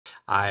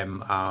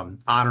I'm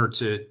honored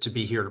to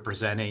be here to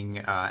presenting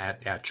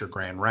at your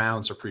grand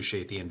rounds.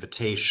 Appreciate the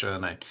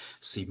invitation. I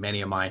see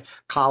many of my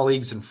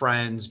colleagues and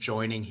friends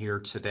joining here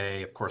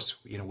today. Of course,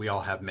 we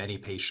all have many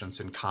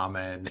patients in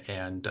common,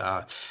 and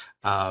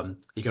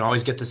you can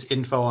always get this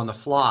info on the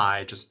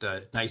fly, just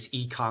a nice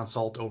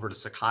e-consult over to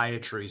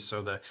psychiatry.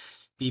 So the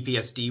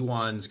BPSD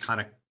ones kind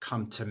of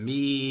come to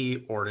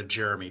me or to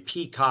Jeremy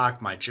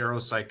Peacock, my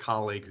geropsych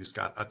colleague who's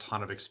got a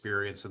ton of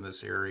experience in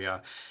this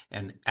area,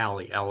 and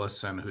Allie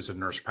Ellison, who's a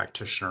nurse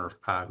practitioner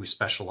who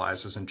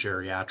specializes in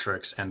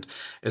geriatrics and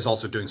is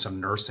also doing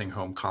some nursing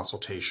home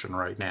consultation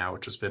right now,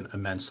 which has been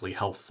immensely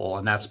helpful.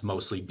 And that's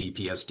mostly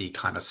BPSD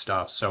kind of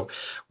stuff. So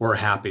we're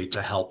happy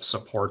to help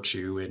support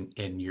you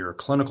in your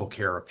clinical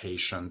care of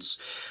patients.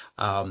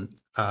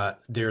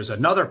 There's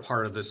another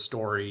part of this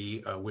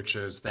story, which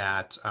is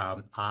that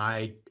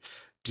I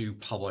do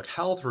public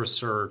health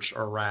research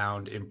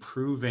around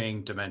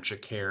improving dementia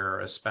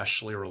care,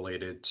 especially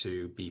related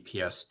to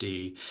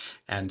BPSD.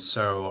 And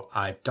so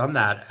I've done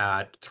that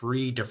at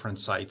 3 different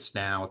sites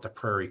now, at the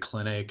Prairie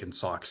Clinic in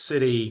Sauk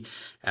City,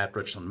 at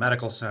Richland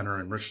Medical Center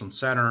in Richland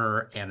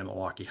Center, and in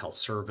Milwaukee Health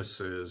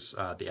Services,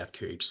 the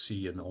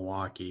FQHC in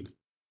Milwaukee.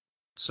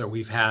 So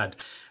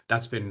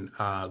that's been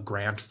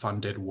grant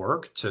funded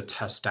work to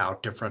test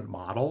out different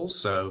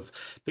models of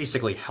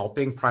basically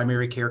helping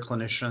primary care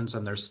clinicians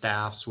and their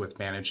staffs with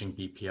managing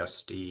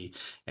BPSD.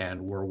 And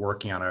we're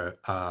working on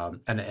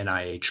an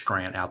NIH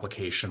grant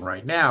application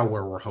right now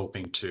where we're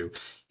hoping to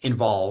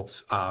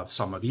involve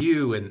some of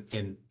you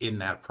in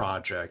that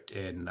project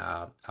in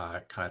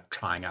kind of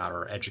trying out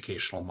our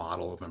educational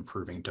model of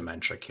improving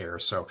dementia care.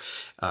 So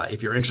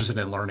if you're interested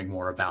in learning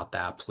more about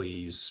that,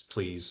 please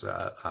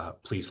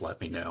let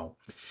me know.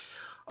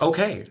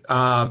 Okay,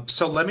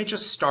 so let me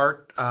just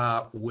start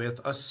with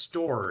a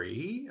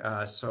story.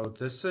 So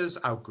this is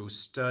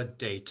Augusta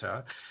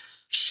Data.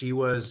 She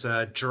was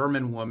a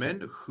German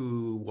woman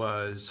who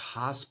was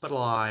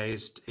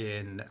hospitalized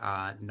in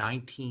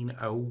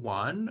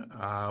 1901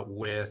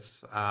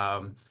 with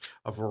a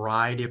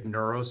variety of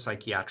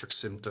neuropsychiatric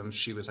symptoms.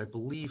 She was, I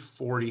believe,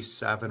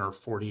 47 or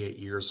 48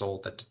 years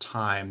old at the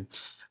time,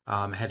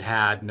 had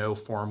had no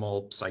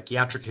formal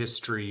psychiatric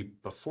history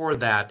before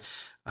that,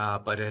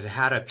 but it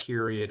had a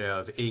period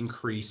of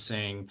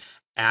increasing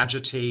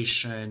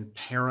agitation,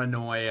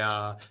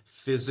 paranoia,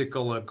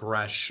 physical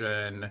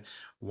aggression,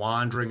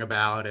 wandering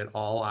about at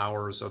all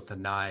hours of the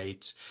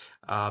night,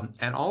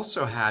 and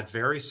also had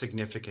very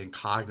significant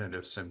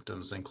cognitive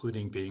symptoms,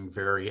 including being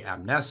very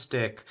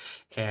amnestic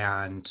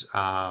and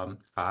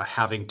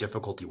having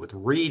difficulty with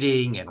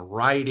reading and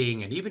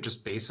writing, and even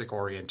just basic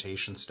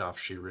orientation stuff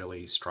she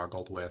really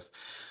struggled with.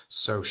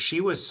 So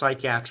she was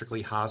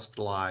psychiatrically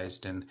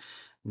hospitalized in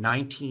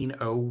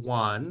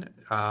 1901.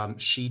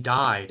 She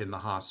died in the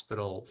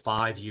hospital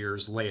 5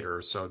 years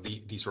later. So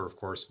these are, of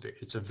course,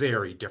 it's a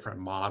very different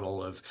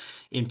model of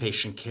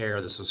inpatient care.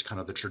 This is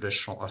kind of the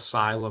traditional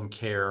asylum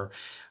care.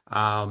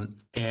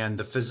 And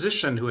the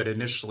physician who had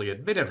initially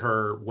admitted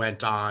her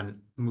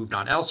moved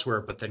on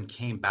elsewhere, but then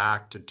came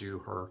back to do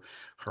her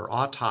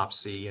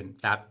autopsy. And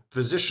that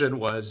physician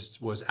was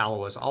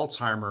Alois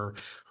Alzheimer,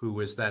 who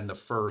was then the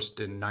first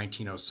in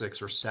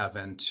 1906 or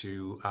 7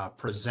 to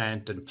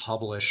present and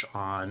publish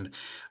on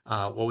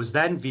what was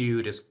then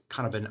viewed as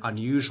kind of an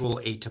unusual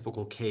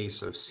atypical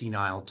case of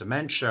senile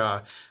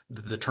dementia,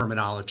 the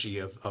terminology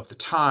of the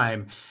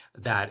time,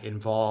 that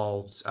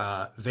involves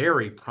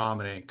very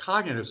prominent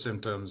cognitive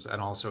symptoms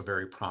and also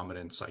very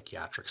prominent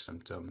psychiatric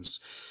symptoms.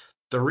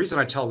 The reason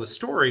I tell this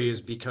story is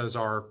because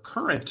our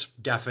current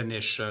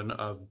definition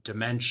of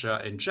dementia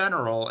in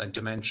general and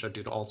dementia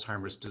due to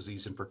Alzheimer's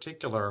disease in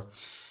particular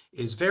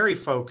is very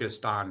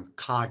focused on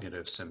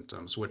cognitive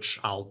symptoms, which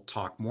I'll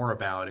talk more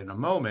about in a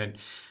moment,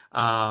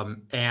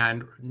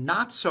 and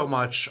not so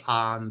much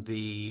on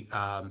the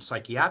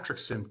psychiatric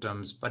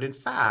symptoms, but in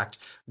fact,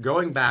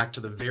 going back to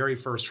the very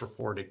first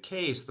reported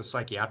case, the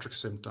psychiatric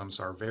symptoms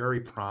are very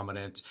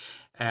prominent.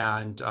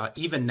 And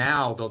even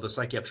now, though the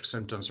psychiatric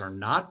symptoms are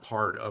not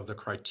part of the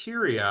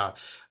criteria,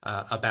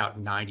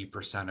 about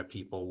 90% of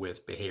people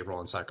with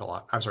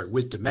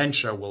with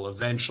dementia will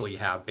eventually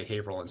have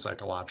behavioral and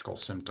psychological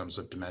symptoms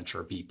of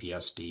dementia or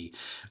BPSD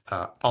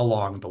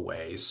along the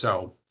way.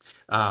 So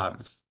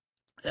not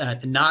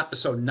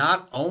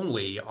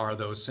only are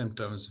those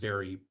symptoms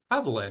very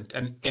prevalent,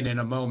 and in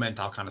a moment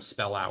I'll kind of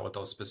spell out what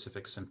those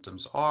specific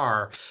symptoms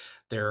are.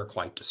 They're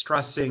quite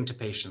distressing to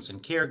patients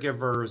and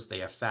caregivers. They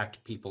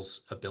affect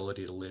people's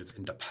ability to live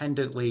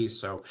independently.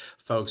 So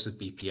folks with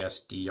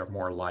BPSD are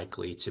more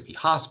likely to be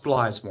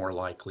hospitalized, more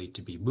likely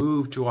to be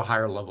moved to a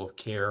higher level of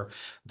care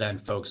than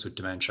folks with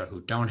dementia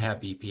who don't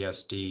have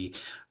BPSD.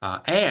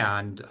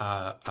 And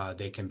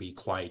they can be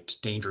quite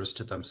dangerous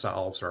to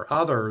themselves or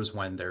others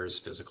when there's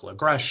physical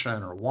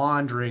aggression or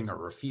wandering or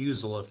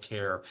refusal of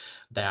care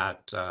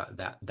that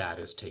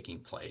is taking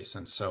place.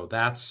 And so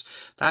that's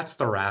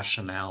the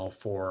rationale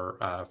for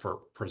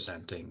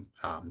presenting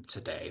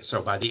today.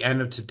 So by the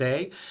end of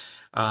today,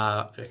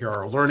 Here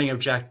are our learning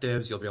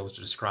objectives. You'll be able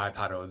to describe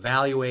how to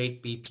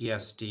evaluate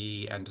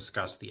BPSD and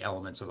discuss the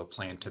elements of a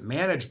plan to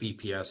manage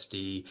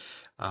BPSD,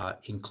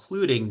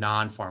 including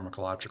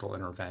non-pharmacological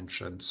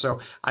interventions. So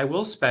I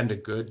will spend a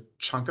good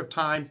chunk of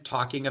time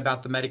talking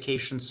about the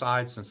medication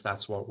side, since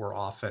that's what we're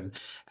often,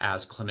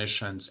 as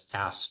clinicians,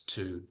 asked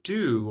to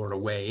do or to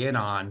weigh in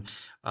on.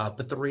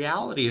 But the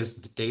reality is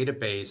the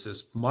database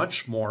is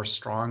much more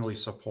strongly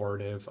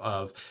supportive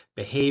of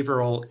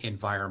behavioral,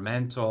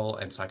 environmental,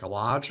 and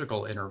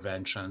psychological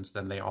interventions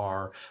than they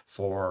are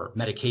for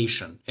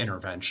medication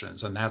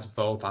interventions. And that's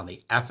both on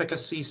the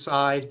efficacy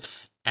side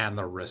and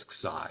the risk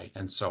side.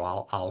 And so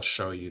I'll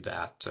show you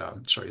that,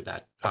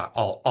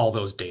 all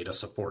those data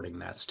supporting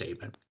that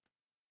statement.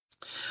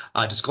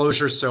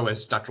 Disclosures. So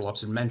as Dr.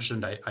 Lupson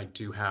mentioned, I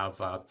do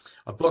have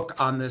a book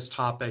on this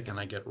topic, and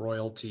I get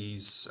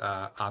royalties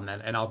on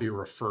that, and I'll be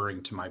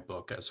referring to my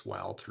book as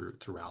well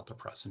throughout the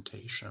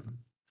presentation.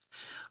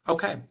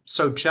 Okay,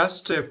 so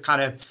just to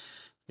kind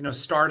of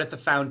start at the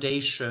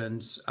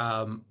foundations,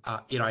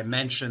 I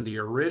mentioned the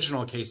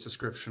original case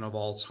description of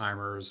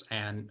Alzheimer's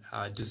and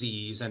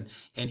disease, and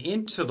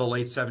into the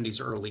late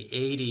 70s, early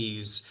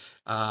 80s,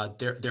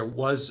 there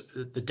was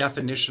the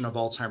definition of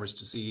Alzheimer's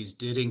disease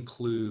did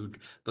include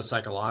the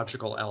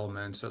psychological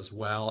elements as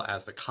well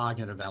as the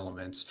cognitive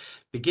elements.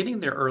 Beginning in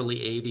the early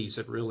 80s,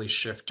 it really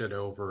shifted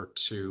over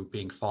to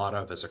being thought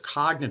of as a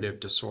cognitive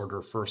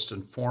disorder first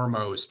and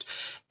foremost,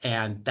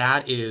 and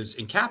that is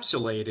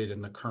encapsulated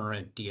in the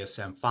current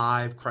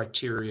DSM-5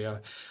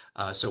 criteria.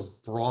 So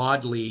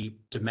broadly,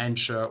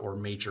 dementia or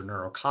major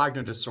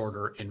neurocognitive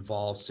disorder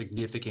involves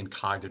significant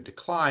cognitive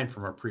decline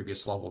from a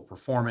previous level of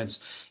performance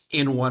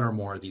in one or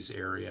more of these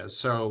areas.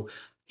 So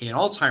in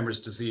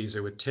Alzheimer's disease,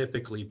 it would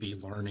typically be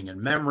learning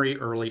and memory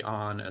early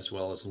on, as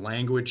well as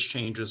language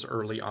changes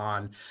early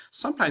on,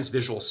 sometimes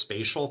visual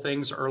spatial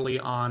things early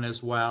on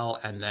as well.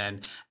 And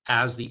then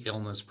as the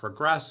illness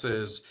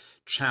progresses,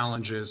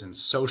 challenges in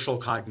social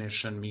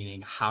cognition,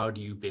 meaning how do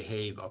you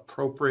behave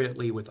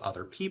appropriately with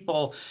other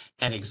people,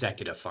 and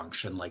executive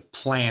function like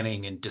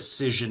planning and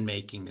decision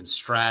making and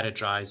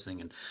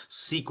strategizing and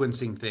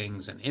sequencing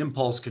things and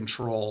impulse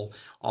control,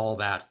 all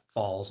that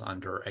falls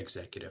under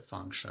executive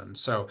function.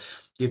 So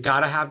you've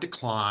got to have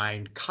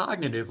decline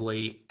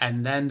cognitively,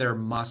 and then there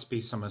must be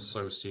some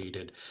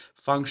associated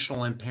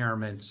functional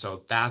impairment.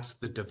 So that's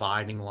the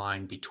dividing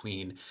line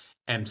between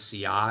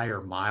MCI,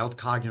 or mild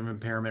cognitive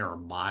impairment, or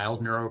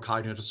mild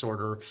neurocognitive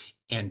disorder,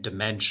 and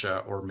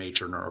dementia or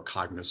major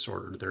neurocognitive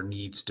disorder. There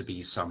needs to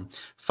be some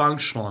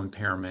functional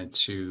impairment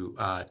to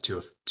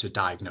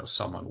diagnose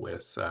someone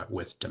with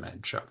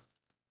dementia.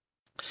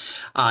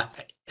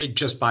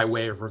 Just by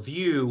way of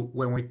review,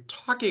 when we're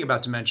talking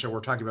about dementia, we're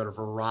talking about a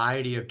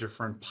variety of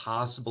different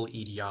possible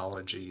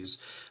etiologies.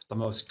 The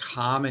most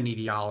common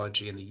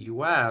etiology in the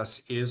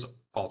US is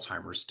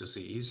Alzheimer's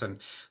disease, and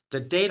the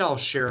data I'll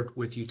share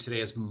with you today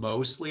is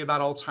mostly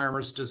about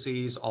Alzheimer's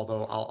disease,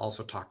 although I'll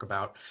also talk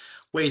about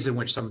ways in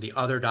which some of the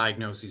other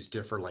diagnoses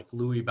differ, like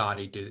Lewy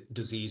body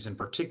disease in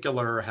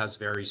particular has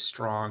very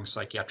strong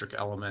psychiatric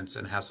elements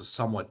and has a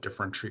somewhat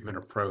different treatment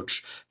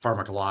approach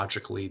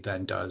pharmacologically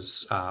than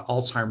does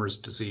Alzheimer's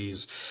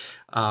disease.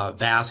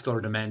 Vascular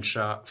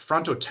dementia,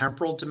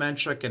 frontotemporal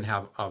dementia can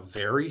have a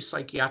very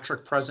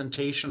psychiatric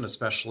presentation,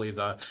 especially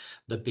the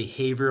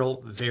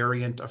behavioral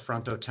variant of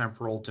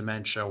frontotemporal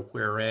dementia,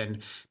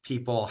 wherein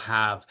people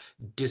have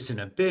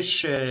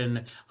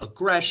disinhibition,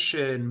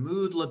 aggression,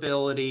 mood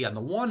lability on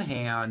the one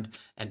hand,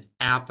 and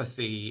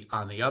apathy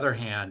on the other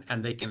hand,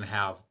 and they can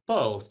have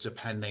both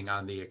depending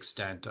on the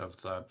extent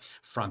of the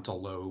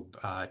frontal lobe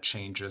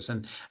changes.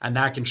 And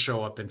that can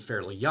show up in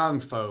fairly young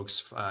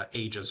folks,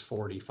 ages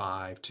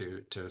 45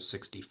 to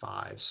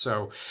 65.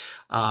 So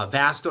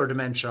vascular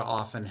dementia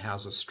often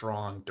has a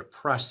strong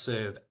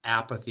depressive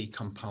apathy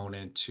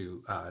component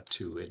to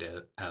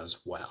it as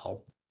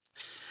well.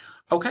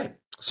 Okay,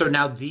 so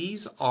now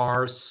these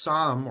are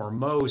some or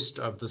most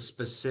of the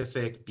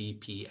specific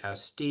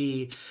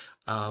BPSD.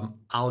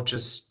 I'll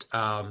just,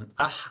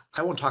 I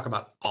won't talk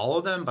about all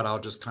of them, but I'll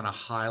just kind of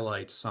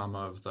highlight some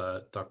of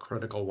the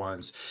critical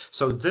ones.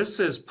 So this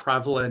is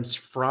prevalence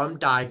from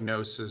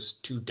diagnosis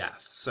to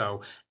death.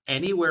 So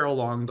anywhere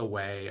along the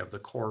way of the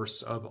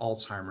course of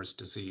Alzheimer's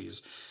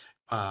disease,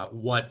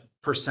 what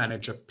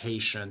percentage of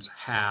patients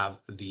have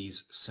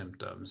these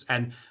symptoms?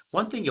 And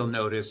one thing you'll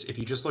notice, if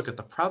you just look at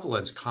the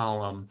prevalence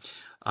column,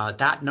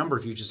 that number,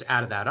 if you just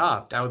added that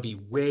up, that would be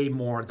way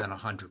more than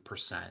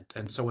 100%.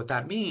 And so what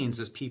that means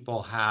is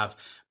people have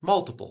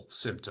multiple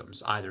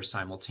symptoms, either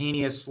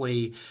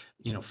simultaneously,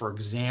 for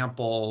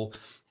example,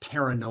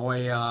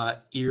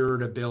 paranoia,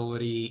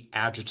 irritability,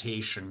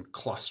 agitation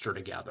cluster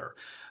together.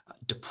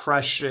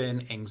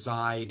 Depression,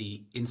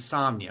 anxiety,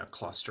 insomnia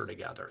cluster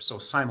together. So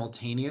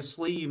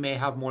simultaneously, you may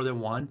have more than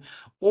one,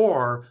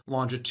 or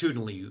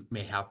longitudinally, you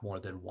may have more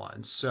than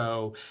one.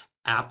 So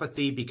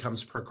Apathy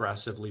becomes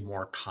progressively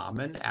more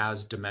common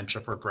as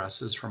dementia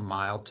progresses from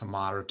mild to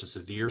moderate to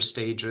severe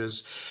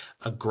stages.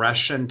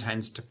 Aggression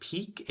tends to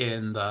peak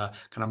in the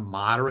kind of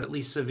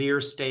moderately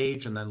severe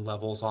stage and then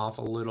levels off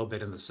a little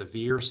bit in the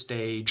severe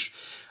stage.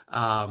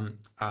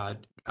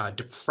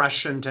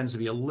 Depression tends to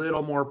be a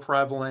little more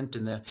prevalent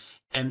in the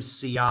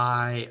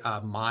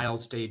MCI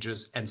mild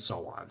stages, and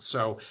so on.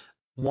 So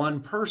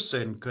one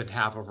person could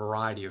have a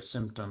variety of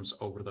symptoms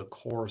over the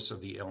course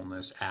of the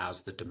illness as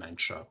the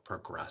dementia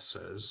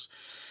progresses.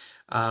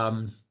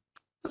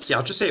 Let's see,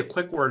 I'll just say a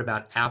quick word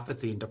about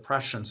apathy and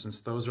depression, since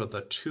those are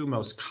the two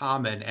most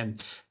common,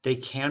 and they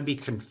can be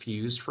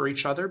confused for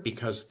each other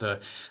because the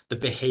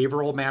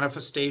behavioral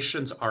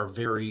manifestations are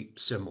very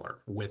similar.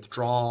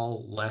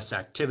 Withdrawal, less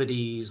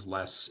activities,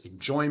 less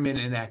enjoyment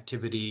in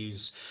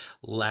activities,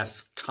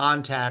 less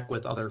contact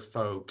with other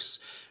folks.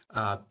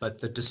 But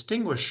the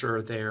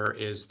distinguisher there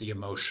is the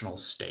emotional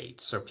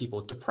state. So people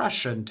with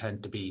depression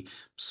tend to be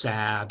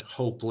sad,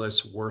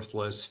 hopeless,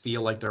 worthless,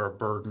 feel like they're a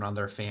burden on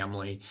their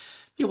family.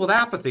 People with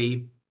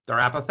apathy, they're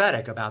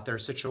apathetic about their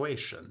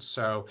situation.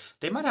 So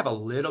they might have a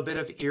little bit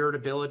of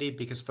irritability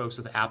because folks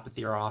with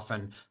apathy are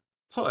often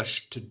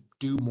pushed to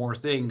do more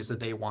things that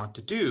they want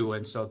to do.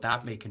 And so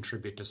that may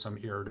contribute to some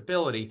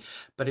irritability.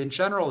 But in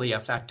general, the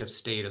affective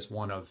state is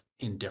one of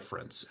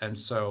indifference. And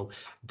so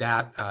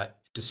that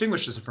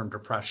distinguishes it from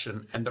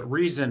depression. And the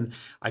reason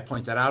I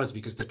point that out is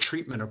because the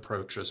treatment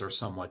approaches are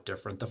somewhat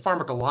different. The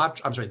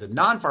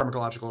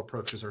non-pharmacological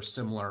approaches are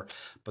similar,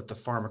 but the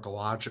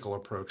pharmacological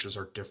approaches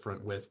are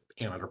different, with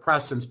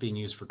antidepressants being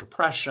used for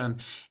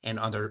depression and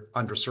under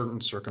certain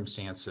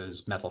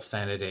circumstances,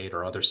 methylphenidate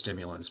or other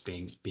stimulants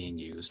being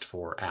used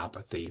for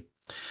apathy.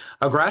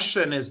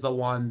 Aggression is the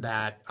one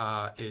that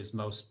is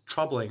most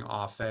troubling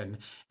often,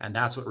 and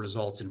that's what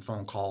results in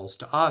phone calls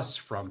to us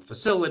from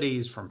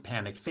facilities, from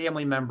panicked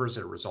family members.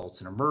 It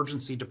results in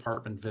emergency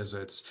department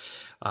visits,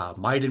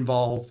 might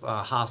involve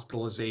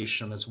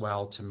hospitalization as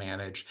well to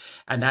manage.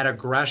 And that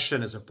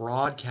aggression is a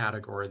broad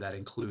category that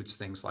includes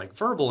things like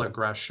verbal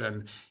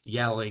aggression,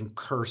 yelling,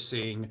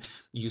 cursing,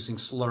 using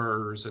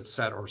slurs,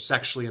 etc., or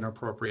sexually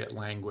inappropriate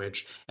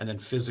language, and then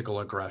physical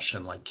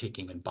aggression like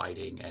kicking and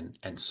biting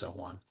and so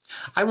on.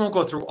 I won't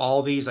go through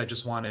all these. I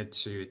just wanted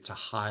to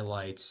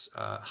highlight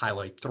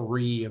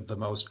three of the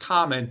most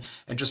common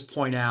and just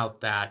point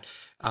out that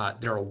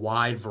there are a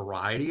wide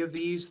variety of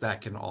these that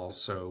can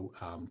also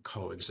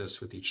coexist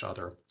with each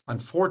other.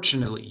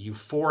 Unfortunately,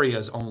 euphoria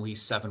is only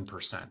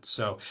 7%.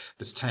 So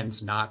this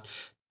tends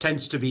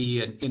to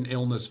be an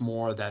illness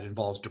more that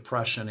involves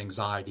depression,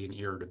 anxiety, and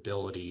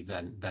irritability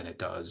than it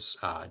does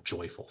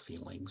joyful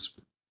feelings.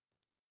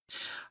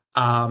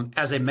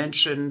 As I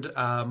mentioned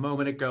a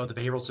moment ago, the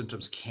behavioral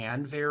symptoms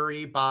can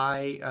vary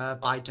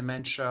by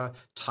dementia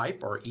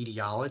type or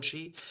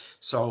etiology.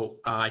 So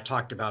I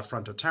talked about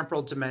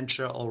frontotemporal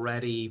dementia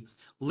already.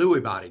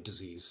 Lewy body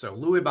disease. So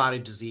Lewy body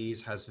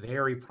disease has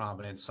very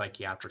prominent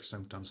psychiatric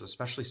symptoms,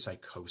 especially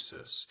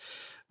psychosis.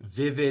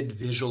 Vivid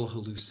visual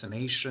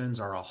hallucinations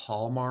are a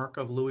hallmark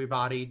of Lewy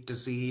body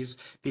disease.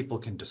 People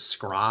can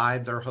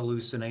describe their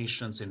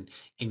hallucinations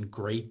in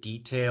great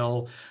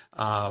detail.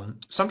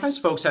 Sometimes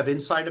folks have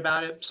insight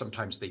about it,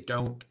 sometimes they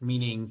don't,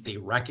 meaning they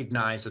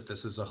recognize that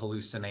this is a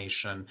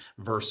hallucination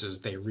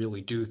versus they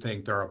really do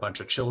think there are a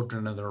bunch of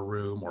children in their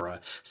room or a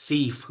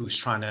thief who's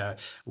trying to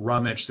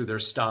rummage through their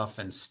stuff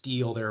and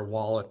steal their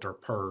wallet or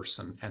purse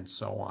and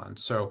so on.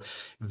 So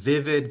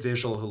vivid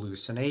visual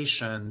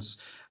hallucinations.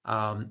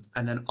 And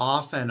then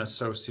often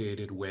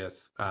associated with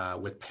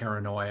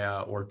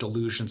paranoia or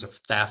delusions of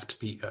theft,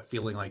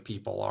 feeling like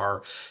people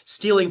are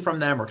stealing from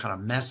them or kind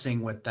of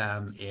messing with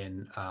them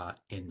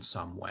in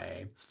some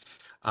way.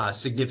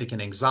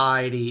 Significant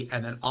anxiety,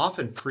 and then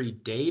often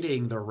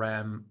predating the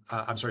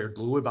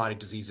Lewy body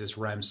disease is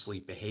REM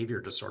sleep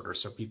behavior disorder.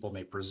 So people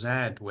may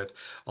present with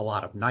a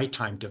lot of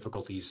nighttime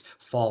difficulties,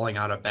 falling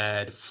out of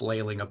bed,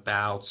 flailing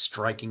about,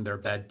 striking their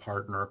bed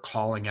partner,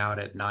 calling out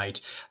at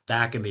night.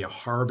 That can be a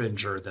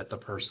harbinger that the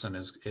person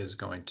is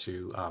going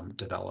to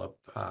develop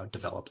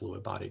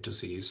Lewy body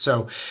disease.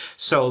 So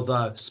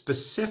the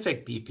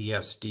specific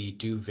BPSD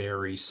do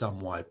vary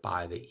somewhat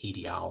by the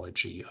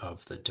etiology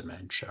of the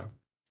dementia.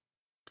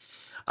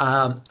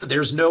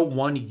 There's no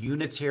one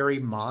unitary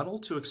model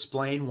to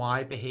explain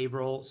why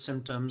behavioral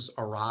symptoms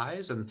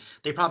arise, and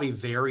they probably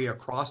vary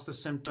across the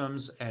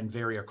symptoms and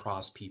vary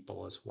across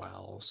people as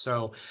well.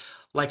 So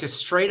like a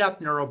straight up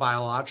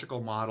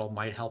neurobiological model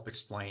might help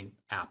explain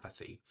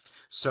apathy.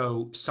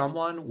 So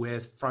someone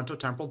with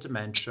frontotemporal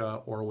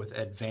dementia or with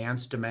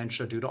advanced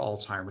dementia due to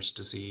Alzheimer's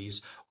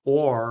disease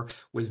or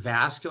with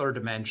vascular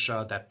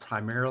dementia that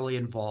primarily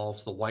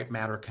involves the white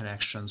matter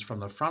connections from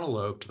the frontal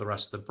lobe to the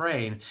rest of the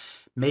brain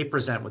may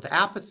present with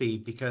apathy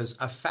because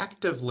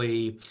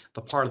effectively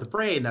the part of the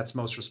brain that's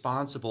most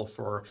responsible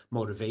for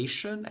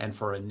motivation and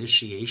for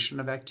initiation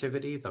of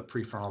activity, the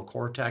prefrontal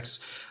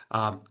cortex,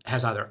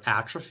 has either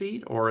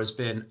atrophied or has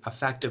been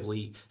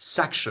effectively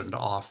sectioned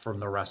off from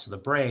the rest of the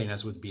brain,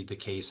 as would be the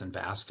case in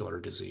vascular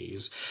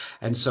disease.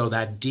 And so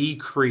that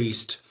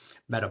decreased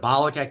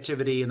metabolic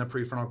activity in the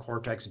prefrontal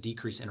cortex,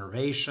 decreased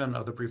innervation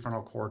of the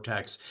prefrontal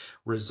cortex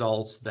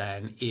results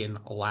then in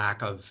a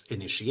lack of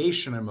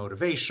initiation and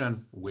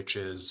motivation, which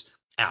is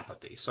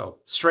apathy. So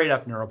straight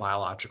up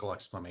neurobiological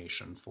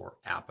explanation for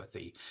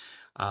apathy.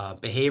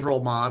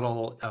 Behavioral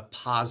model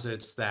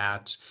posits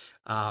that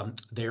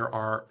there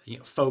are,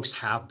 folks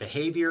have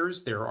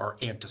behaviors, there are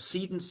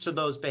antecedents to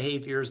those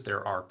behaviors,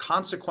 there are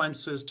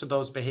consequences to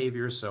those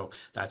behaviors. So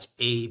that's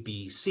A,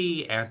 B,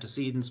 C,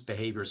 antecedents,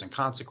 behaviors, and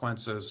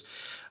consequences.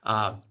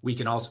 We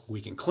can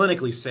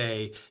clinically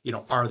say,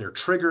 are there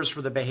triggers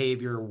for the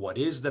behavior? What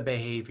is the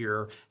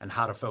behavior? And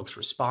how do folks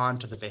respond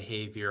to the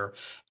behavior?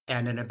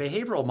 And in a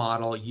behavioral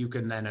model, you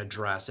can then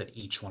address at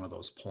each one of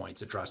those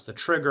points, address the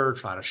trigger,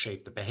 try to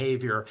shape the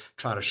behavior,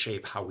 try to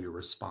shape how we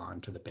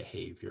respond to the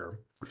behavior.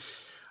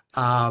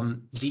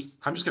 I'm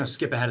just going to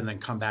skip ahead and then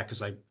come back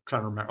because I'm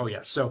trying to remember. Oh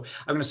yeah, so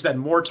I'm going to spend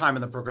more time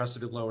in the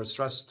progressively lowered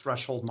stress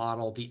threshold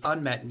model. The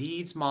unmet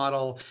needs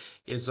model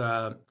it's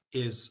a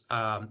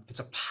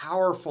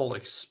powerful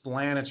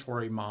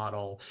explanatory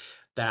model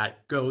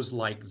that goes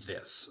like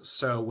this.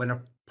 So when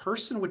a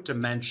person with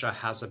dementia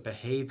has a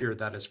behavior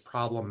that is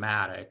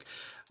problematic,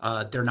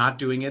 they're not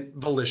doing it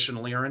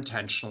volitionally or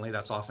intentionally.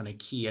 That's often a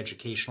key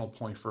educational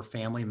point for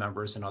family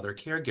members and other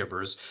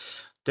caregivers.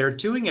 They're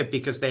doing it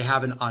because they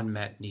have an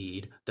unmet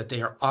need that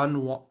they are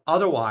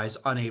otherwise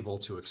unable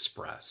to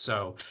express.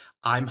 So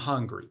I'm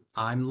hungry,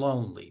 I'm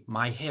lonely,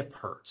 my hip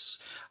hurts,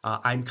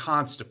 I'm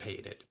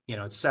constipated,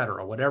 et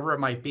cetera, whatever it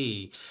might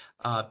be.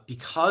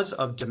 Because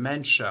of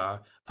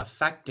dementia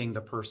affecting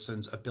the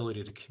person's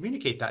ability to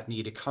communicate that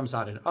need, it comes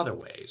out in other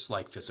ways,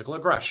 like physical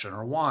aggression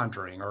or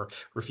wandering or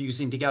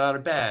refusing to get out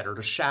of bed or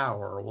to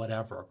shower or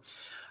whatever.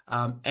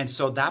 And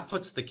so that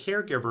puts the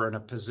caregiver in a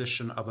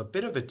position of a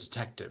bit of a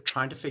detective,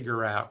 trying to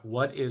figure out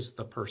what is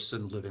the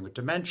person living with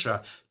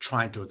dementia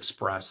trying to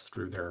express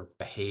through their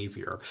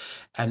behavior.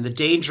 And the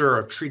danger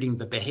of treating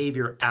the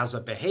behavior as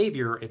a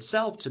behavior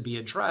itself to be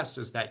addressed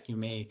is that you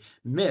may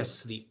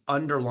miss the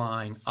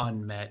underlying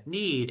unmet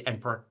need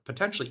and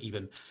potentially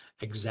even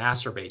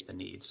exacerbate the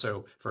need.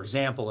 So for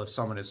example, if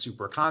someone is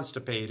super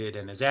constipated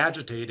and is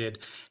agitated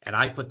and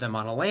I put them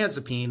on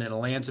olanzapine and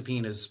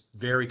olanzapine is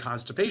very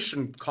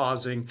constipation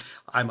causing,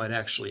 I might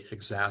actually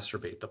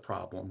exacerbate the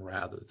problem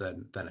rather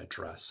than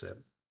address it.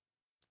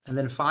 And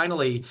then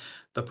finally,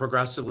 the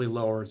progressively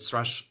lowered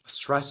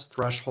stress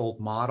threshold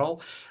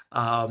model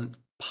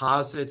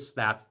posits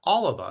that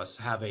all of us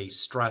have a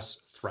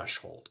stress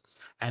threshold.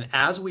 And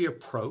as we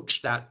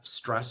approach that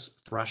stress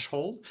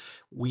threshold,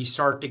 we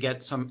start to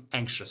get some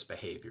anxious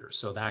behavior.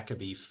 So that could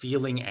be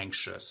feeling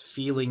anxious,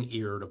 feeling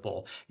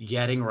irritable,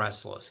 getting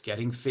restless,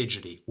 getting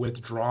fidgety,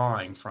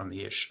 withdrawing from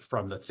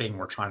the thing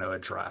we're trying to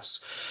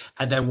address.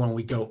 And then when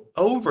we go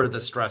over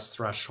the stress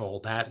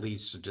threshold, that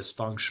leads to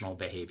dysfunctional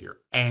behavior,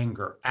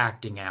 anger,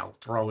 acting out,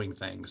 throwing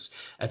things,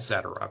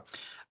 etc.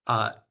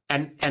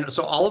 And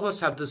so all of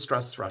us have this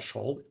stress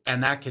threshold,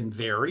 and that can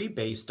vary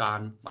based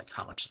on like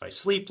how much did I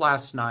sleep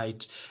last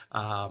night,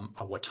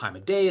 what time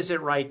of day is it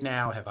right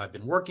now, have I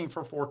been working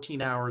for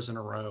 14 hours in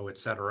a row,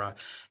 etc.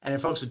 And in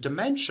folks with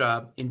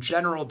dementia, in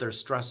general, their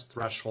stress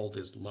threshold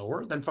is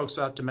lower than folks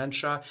without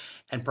dementia,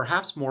 and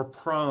perhaps more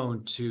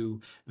prone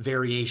to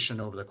variation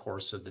over the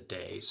course of the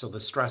day. So the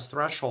stress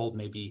threshold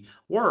may be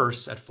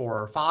worse at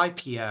 4 or 5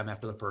 p.m.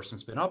 after the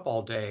person's been up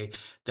all day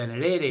than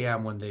at 8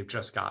 a.m. when they've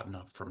just gotten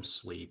up from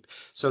sleep.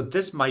 So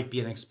this might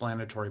be an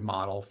explanatory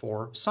model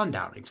for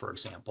sundowning, for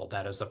example,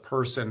 that as the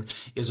person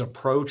is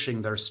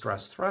approaching their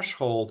stress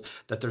threshold,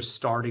 that they're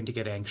starting to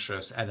get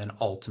anxious and then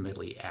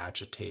ultimately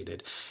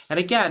agitated. And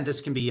again, this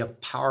can be a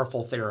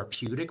powerful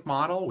therapeutic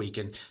model. We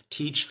can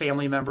teach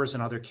family members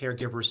and other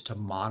caregivers to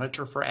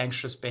monitor for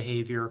anxious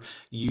behavior,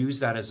 use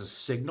that as a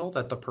signal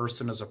that the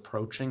person is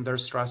approaching their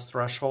stress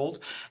threshold,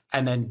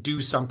 and then do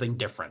something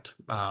different.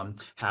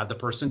 Have the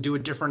person do a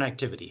different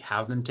activity,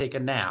 have them take a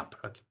nap,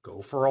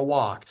 go for a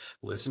walk,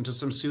 listen to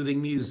some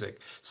soothing music,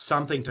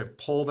 something to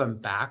pull them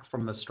back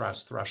from the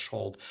stress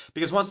threshold.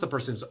 Because once the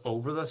person is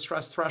over the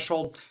stress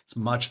threshold, it's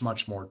much,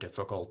 much more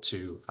difficult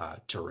to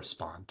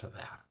respond to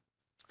that.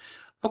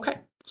 Okay,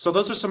 so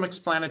those are some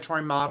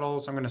explanatory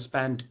models. I'm going to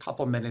spend a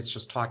couple minutes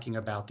just talking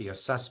about the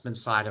assessment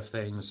side of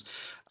things.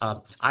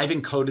 I've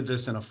encoded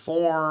this in a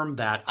form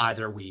that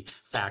either we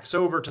fax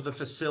over to the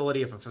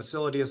facility if a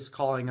facility is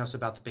calling us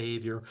about the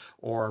behavior,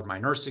 or my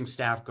nursing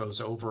staff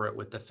goes over it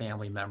with the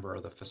family member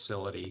of the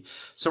facility.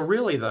 So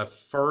really the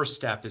first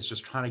step is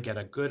just trying to get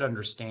a good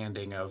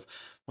understanding of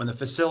when the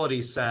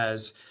facility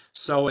says,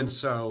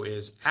 so-and-so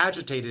is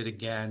agitated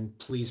again,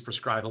 please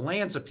prescribe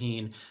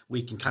olanzapine,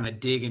 we can kind of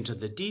dig into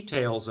the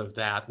details of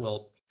that.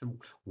 Well,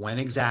 when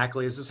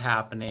exactly is this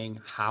happening?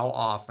 How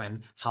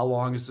often? How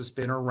long has this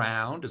been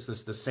around? Is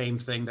this the same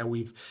thing that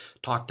we've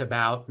talked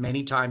about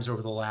many times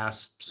over the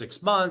last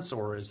 6 months,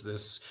 or is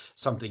this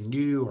something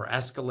new or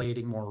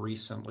escalating more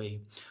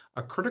recently?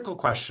 A critical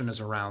question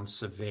is around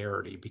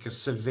severity, because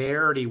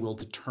severity will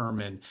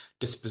determine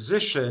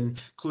disposition,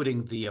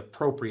 including the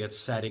appropriate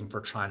setting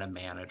for trying to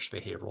manage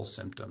behavioral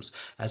symptoms.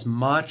 As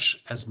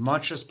much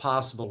as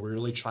possible, we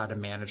really try to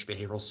manage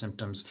behavioral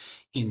symptoms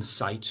in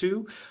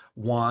situ.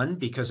 One,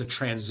 because a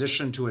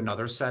transition to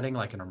another setting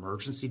like an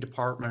emergency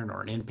department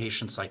or an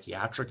inpatient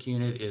psychiatric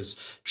unit is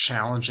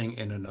challenging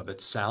in and of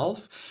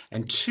itself.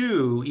 And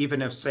two,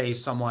 even if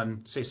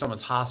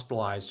someone's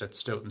hospitalized at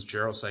Stoughton's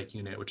geropsych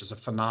unit, which is a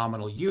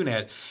phenomenal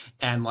unit,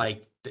 and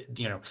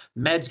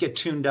meds get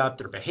tuned up,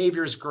 their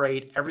behavior is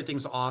great,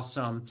 everything's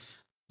awesome,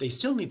 they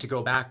still need to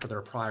go back to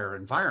their prior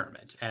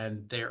environment.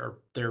 And there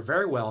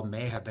very well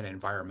may have been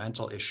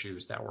environmental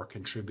issues that were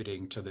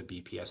contributing to the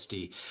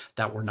BPSD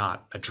that were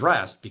not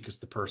addressed because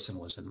the person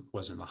was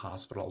in the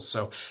hospital.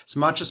 So as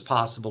much as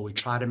possible, we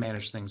try to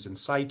manage things in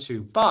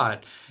situ,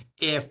 but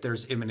if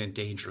there's imminent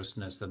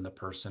dangerousness, then the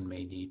person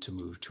may need to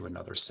move to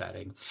another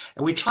setting.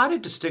 And we try to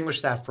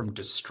distinguish that from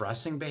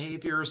distressing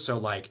behavior. So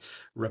like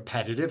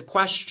repetitive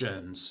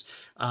questions,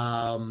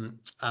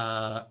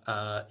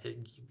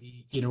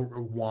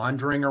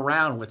 wandering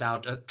around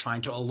without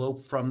trying to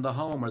elope from the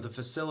home or the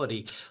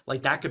facility,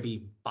 like that could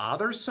be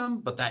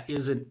bothersome, but that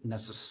isn't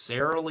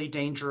necessarily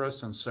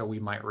dangerous. And so we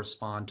might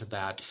respond to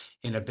that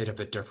in a bit of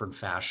a different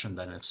fashion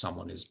than if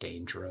someone is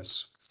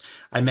dangerous.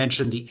 I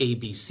mentioned the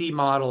ABC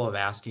model of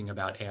asking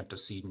about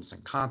antecedents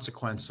and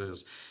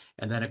consequences.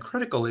 And then a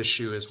critical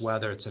issue is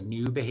whether it's a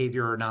new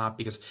behavior or not,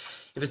 because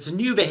if it's a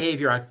new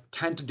behavior, I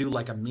tend to do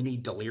like a mini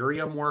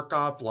delirium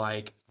workup,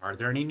 like, are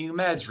there any new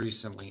meds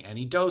recently?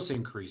 Any dose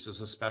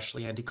increases,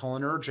 especially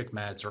anticholinergic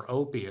meds or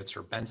opiates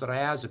or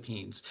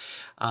benzodiazepines?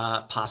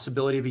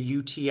 Possibility of a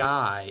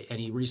UTI,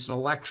 any recent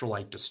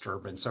electrolyte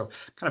disturbance. So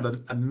kind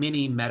of a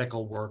mini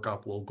medical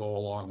workup will go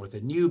along with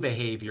a new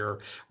behavior,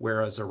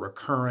 whereas a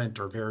recurrent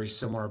or very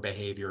similar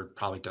behavior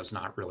probably does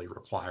not really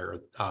require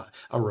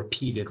a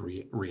repeated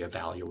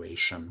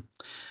reevaluation.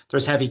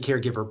 There's heavy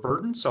caregiver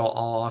burden. So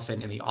I'll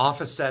often in the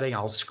office setting,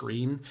 I'll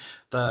screen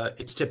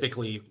it's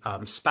typically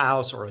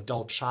spouse or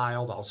adult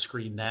child. I'll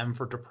screen them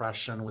for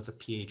depression with a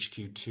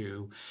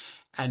PHQ-2.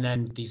 And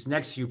then these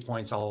next few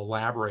points, I'll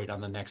elaborate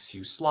on the next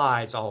few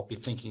slides. I'll be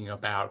thinking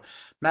about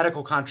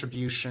medical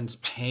contributions.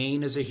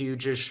 Pain is a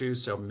huge issue.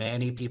 So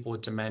many people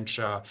with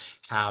dementia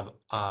have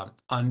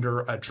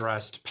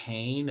under-addressed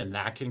pain, and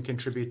that can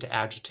contribute to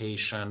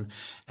agitation.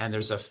 And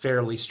there's a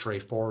fairly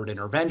straightforward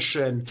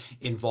intervention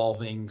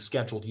involving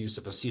scheduled use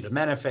of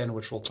acetaminophen,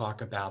 which we'll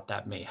talk about,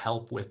 that may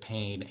help with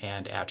pain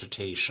and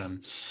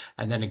agitation.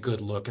 And then a good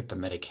look at the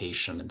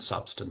medication and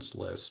substance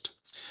list.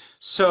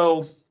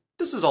 So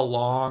this is a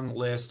long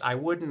list. I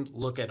wouldn't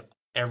look at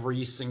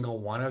every single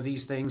one of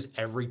these things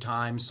every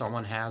time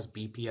someone has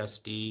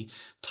BPSD.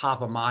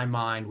 Top of my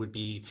mind would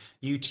be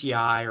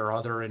UTI or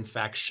other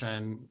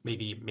infection,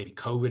 maybe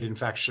COVID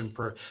infection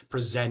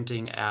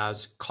presenting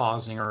as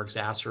causing or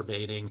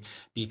exacerbating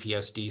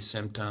BPSD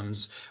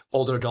symptoms.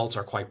 Older adults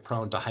are quite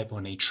prone to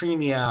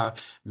hyponatremia.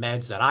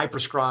 Meds that I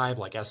prescribe,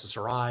 like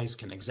SSRIs,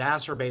 can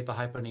exacerbate the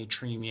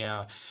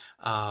hyponatremia.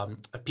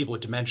 People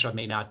with dementia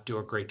may not do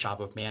a great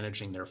job of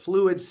managing their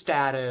fluid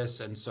status,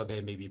 and so they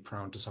may be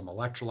prone to some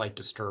electrolyte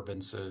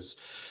disturbances.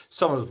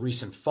 Some of the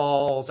recent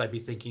falls, I'd be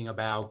thinking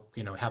about,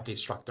 have they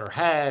struck their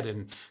head,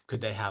 and could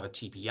they have a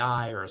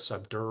TBI or a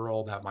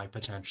subdural that might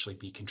potentially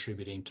be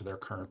contributing to their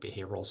current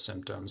behavioral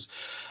symptoms.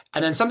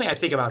 And then something I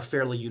think about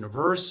fairly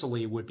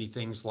universally would be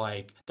things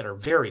like that are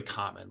very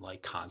common,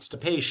 like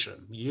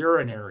constipation,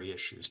 urinary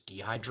issues,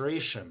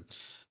 dehydration.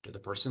 Did the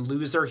person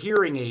lose their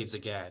hearing aids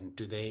again?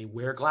 Do they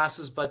wear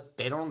glasses but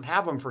they don't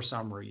have them for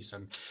some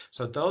reason?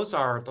 So those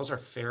are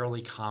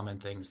fairly common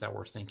things that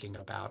we're thinking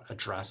about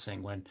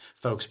addressing when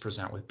folks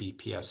present with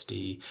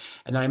BPSD.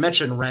 And then I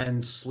mentioned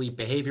REM, sleep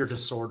behavior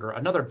disorder.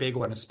 Another big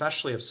one,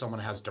 especially if someone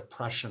has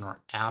depression or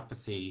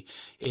apathy,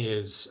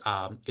 is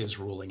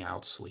ruling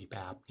out sleep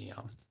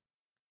apnea.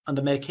 On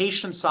the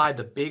medication side,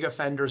 the big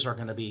offenders are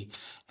going to be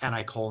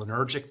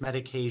anticholinergic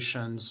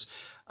medications.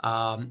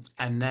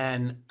 And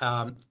then,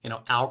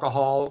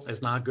 alcohol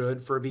is not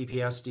good for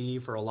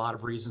BPSD for a lot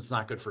of reasons. It's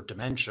not good for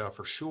dementia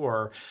for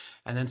sure.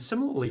 And then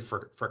similarly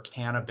for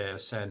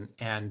cannabis and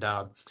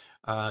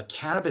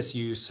cannabis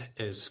use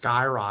is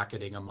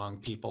skyrocketing among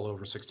people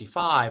over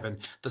 65, and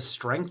the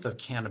strength of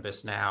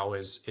cannabis now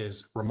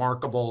is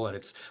remarkable, and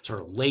it's sort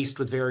of laced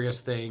with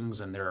various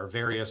things, and there are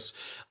various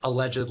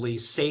allegedly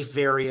safe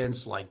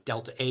variants like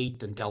Delta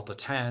 8 and Delta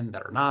 10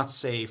 that are not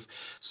safe.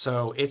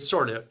 So it's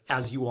sort of,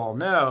 as you all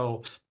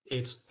know,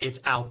 it's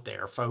out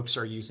there. Folks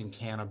are using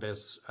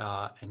cannabis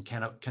and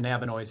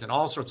cannabinoids in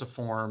all sorts of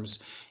forms,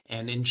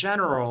 And in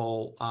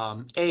general,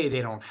 they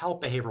don't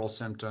help behavioral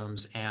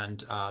symptoms,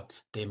 and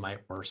they might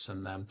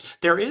worsen them.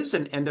 There is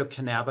an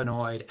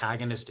endocannabinoid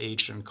agonist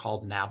agent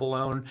called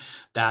nabilone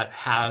that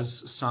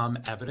has some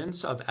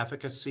evidence of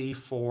efficacy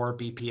for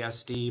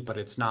BPSD, but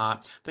it's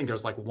not, I think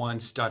there's like one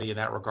study in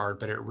that regard,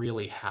 but it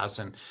really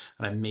hasn't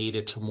kind of made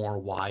it to more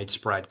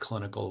widespread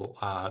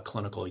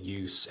clinical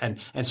use. And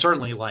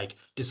certainly like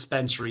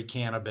dispensary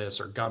cannabis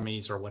or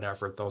gummies or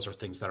whatever, those are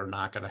things that are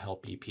not going to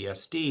help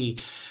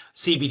BPSD.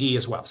 CBD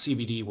as well.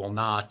 CBD will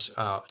not,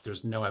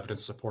 there's no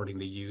evidence supporting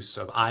the use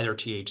of either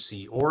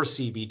THC or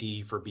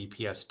CBD for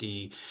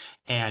BPSD,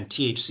 and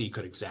THC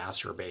could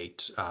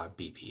exacerbate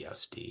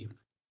BPSD.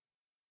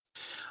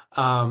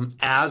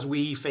 As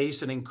we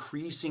face an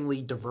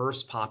increasingly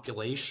diverse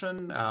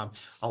population, a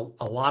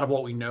lot of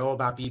what we know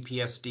about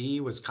BPSD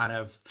was kind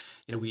of,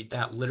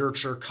 that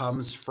literature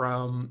comes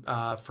from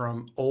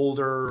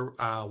older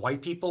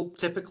white people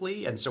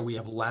typically, and so we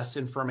have less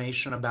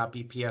information about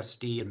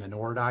BPSD in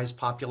minoritized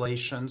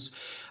populations.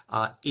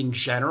 In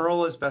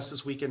general, as best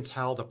as we can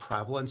tell, the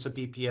prevalence of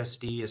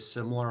BPSD is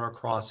similar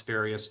across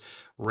various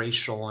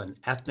racial and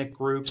ethnic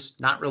groups.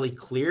 Not really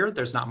clear.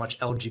 There's not much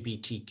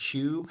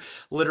LGBTQ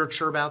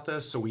literature about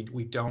this, so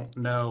we don't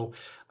know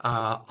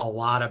a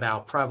lot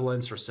about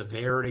prevalence or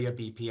severity of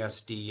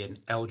BPSD in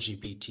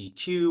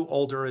LGBTQ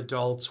older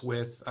adults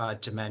with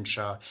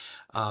dementia.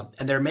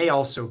 And there may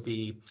also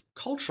be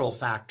cultural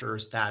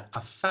factors that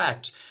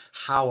affect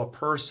how a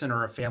person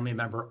or a family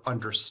member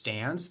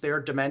understands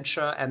their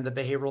dementia and the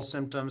behavioral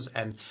symptoms,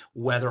 and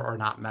whether or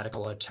not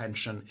medical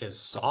attention is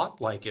sought.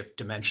 Like if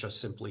dementia is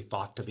simply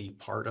thought to be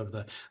part of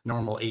the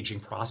normal aging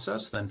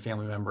process, then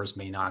family members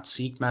may not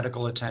seek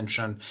medical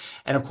attention.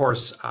 And of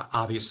course,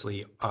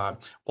 obviously,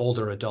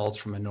 older adults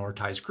from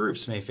minoritized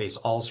groups may face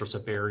all sorts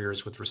of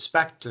barriers with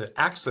respect to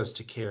access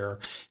to care,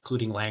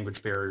 including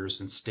language barriers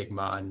and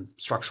stigma and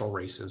structural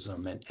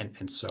racism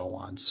and so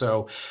on.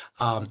 So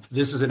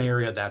this is an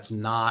area that's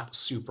not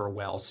super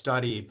well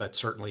studied, but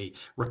certainly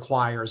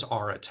requires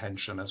our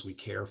attention as we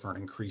care for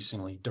an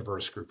increasingly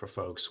diverse group of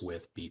folks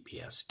with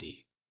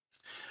BPSD.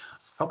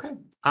 Okay,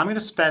 I'm going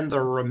to spend the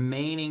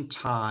remaining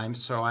time.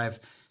 So I'm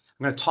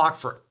going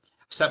to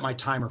set my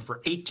timer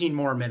for 18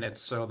 more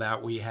minutes so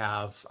that we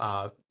have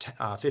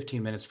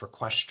 15 minutes for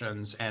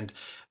questions. And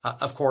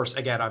of course,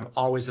 again, I'm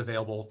always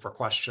available for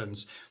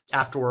questions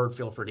afterward.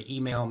 Feel free to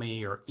email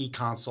me or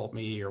e-consult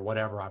me or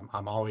whatever.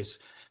 I'm always,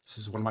 this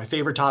is one of my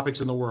favorite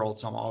topics in the world,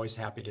 so I'm always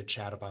happy to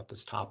chat about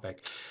this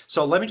topic.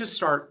 So let me just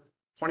start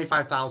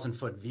 25,000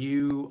 foot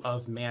view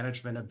of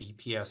management of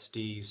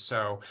BPSD.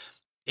 So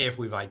if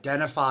we've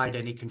identified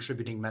any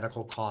contributing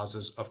medical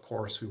causes, of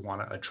course, we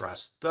want to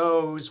address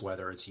those,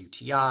 whether it's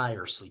UTI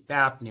or sleep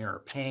apnea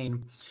or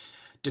pain.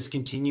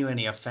 Discontinue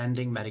any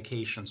offending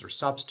medications or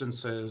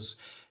substances.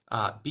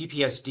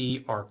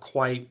 BPSD are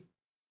quite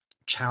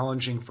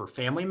challenging for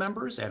family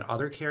members and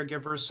other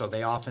caregivers, so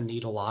they often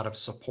need a lot of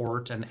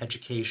support and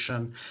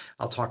education.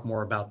 I'll talk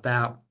more about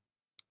that.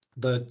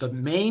 The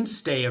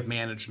mainstay of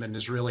management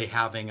is really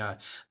having a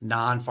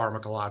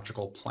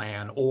non-pharmacological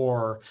plan,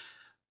 or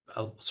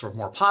a sort of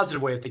more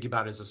positive way of thinking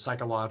about it is a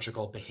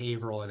psychological,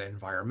 behavioral, and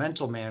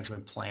environmental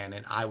management plan.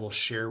 And I will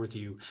share with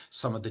you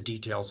some of the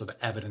details of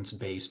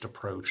evidence-based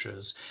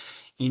approaches.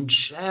 In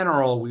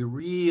general, we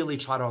really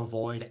try to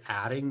avoid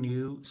adding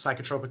new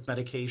psychotropic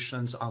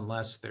medications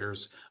unless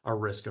there's a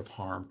risk of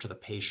harm to the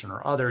patient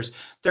or others.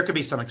 There could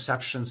be some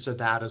exceptions to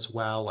that as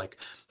well, like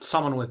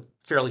someone with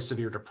fairly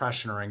severe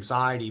depression or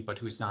anxiety, but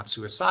who's not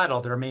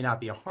suicidal. There may not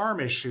be a harm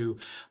issue,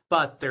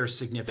 but there's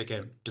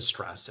significant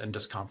distress and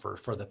discomfort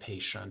for the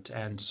patient.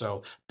 And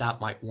so that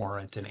might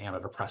warrant an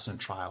antidepressant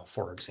trial,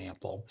 for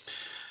example.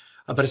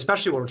 But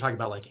especially when we're talking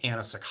about like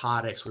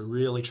antipsychotics, we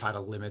really try to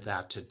limit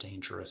that to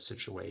dangerous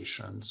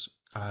situations.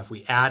 If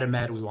we add a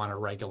med, we want to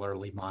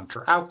regularly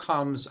monitor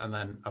outcomes. And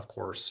then, of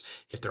course,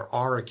 if there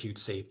are acute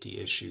safety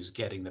issues,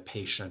 getting the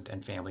patient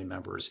and family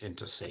members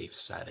into safe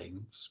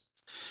settings.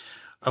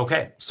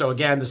 Okay, so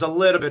again, there's a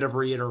little bit of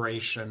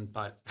reiteration,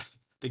 but I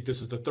think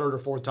this is the third or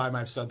fourth time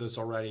I've said this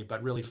already,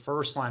 but really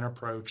first line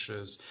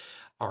approaches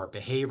are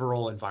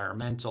behavioral,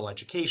 environmental,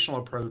 educational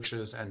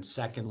approaches, and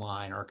second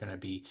line are going to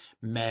be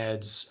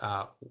meds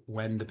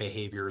when the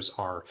behaviors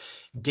are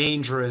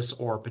dangerous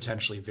or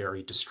potentially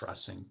very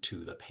distressing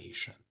to the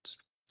patient.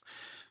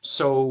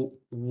 So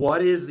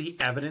what is the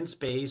evidence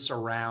base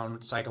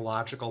around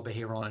psychological,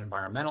 behavioral, and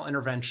environmental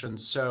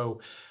interventions?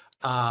 So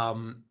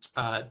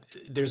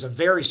there's a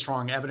very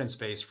strong evidence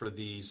base for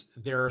these.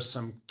 There are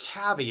some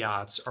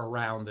caveats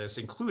around this,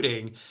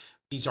 including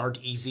these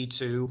aren't easy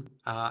to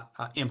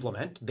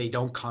implement. They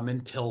don't come in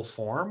pill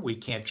form. We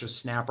can't just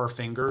snap our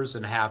fingers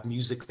and have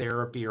music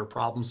therapy or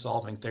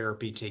problem-solving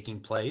therapy taking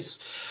place.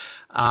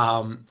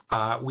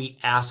 We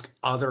ask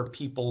other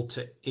people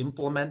to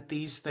implement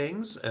these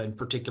things, in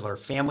particular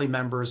family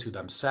members who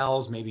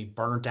themselves may be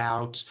burnt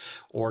out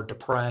or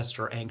depressed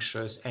or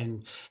anxious,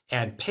 and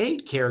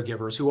paid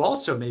caregivers who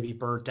also may be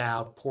burnt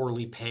out,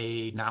 poorly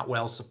paid, not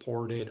well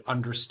supported,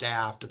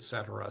 understaffed, et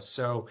cetera.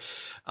 So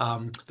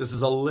this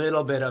is a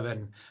little bit of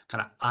an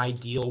kind of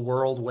ideal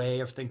world way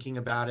of thinking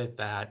about it,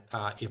 that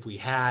if we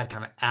had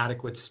kind of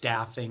adequate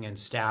staffing and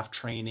staff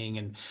training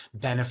and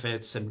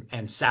benefits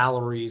and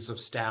salaries of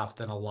staff,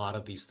 then a lot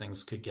of these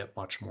things could get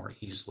much more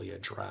easily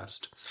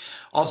addressed.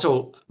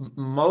 Also,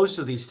 most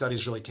of these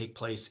studies really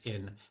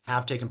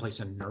have taken place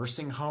in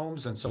nursing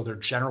homes, and so their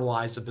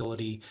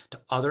generalizability to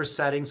other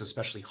settings,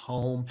 especially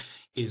home,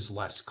 is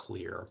less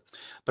clear.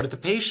 But at the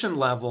patient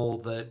level,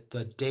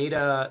 the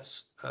data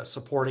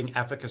supporting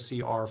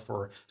efficacy are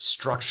for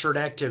structured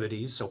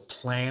activities, so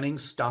planning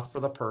stuff for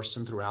the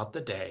person throughout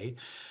the day.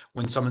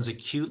 When someone's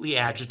acutely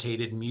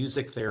agitated,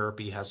 music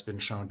therapy has been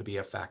shown to be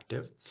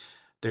effective.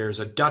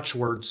 There's a Dutch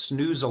word,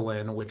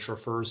 snoezelen, which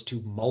refers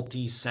to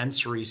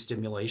multi-sensory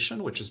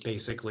stimulation, which is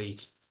basically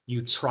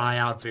you try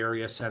out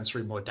various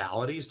sensory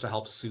modalities to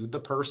help soothe the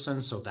person.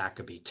 So that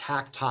could be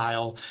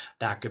tactile,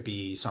 that could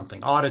be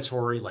something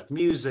auditory like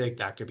music,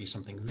 that could be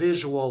something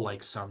visual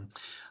like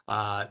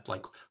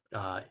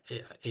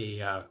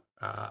a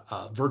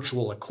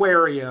virtual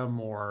aquarium,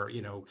 or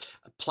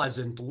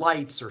pleasant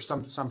lights or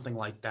something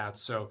like that.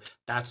 So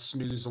that's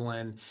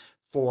snoozelen.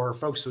 For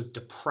folks with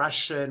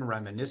depression,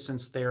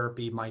 reminiscence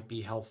therapy might be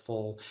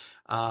helpful.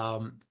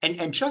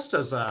 And just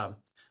as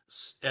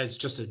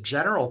just a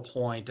general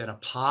point and a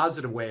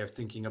positive way of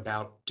thinking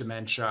about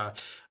dementia,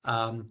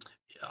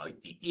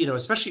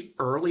 especially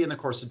early in the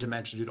course of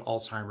dementia due to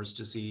Alzheimer's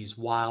disease,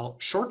 while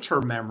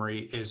short-term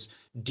memory is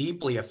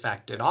deeply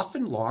affected,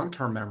 often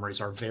long-term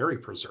memories are very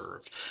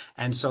preserved.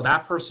 And so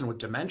that person with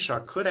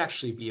dementia could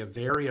actually be a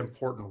very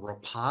important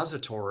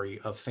repository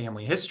of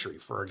family history,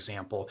 for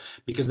example,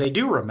 because they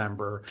do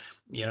remember,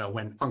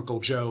 when Uncle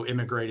Joe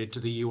immigrated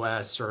to the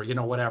US, or,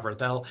 whatever,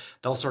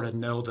 they'll sort of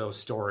know those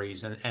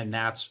stories. And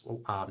that's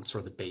sort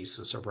of the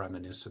basis of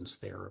reminiscence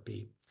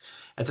therapy.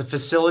 At the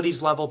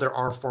facilities level, there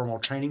are formal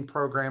training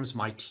programs.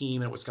 My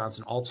team at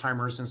Wisconsin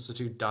Alzheimer's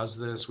Institute does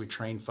this. We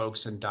train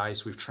folks in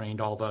DICE. We've trained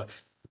all the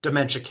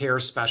dementia care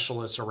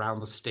specialists around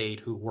the state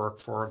who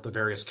work for the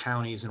various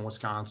counties in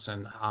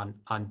Wisconsin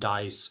on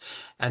DICE.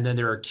 And then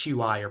there are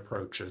QI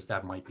approaches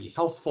that might be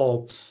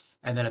helpful.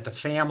 And then at the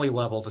family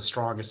level, the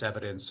strongest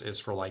evidence is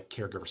for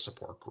caregiver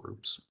support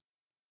groups.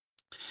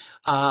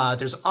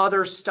 There's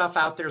other stuff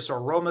out there. So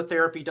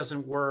aromatherapy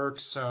doesn't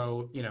work.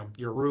 So,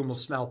 your room will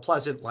smell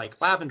pleasant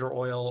like lavender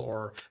oil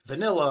or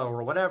vanilla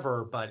or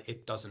whatever, but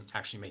it doesn't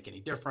actually make any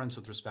difference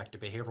with respect to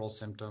behavioral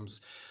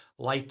symptoms.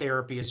 Light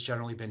therapy has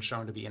generally been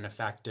shown to be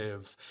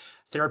ineffective.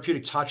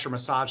 Therapeutic touch or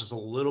massage is a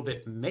little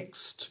bit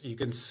mixed. You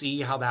can see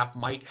how that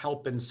might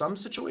help in some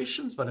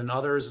situations, but in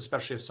others,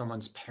 especially if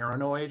someone's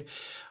paranoid,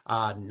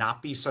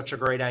 not be such a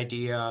great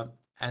idea.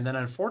 And then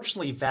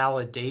unfortunately,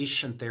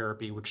 validation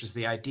therapy, which is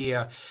the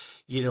idea,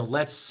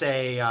 let's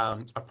say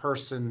a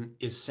person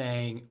is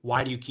saying,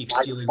 "Why do you keep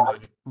stealing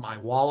my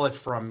wallet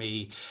from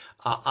me?"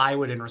 I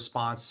would in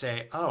response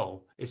say,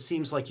 "Oh, it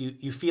seems like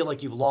you feel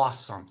like you've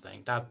lost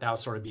something." That would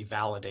sort of be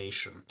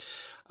validation.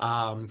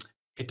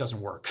 It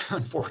doesn't work,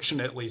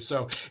 unfortunately.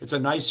 So it's a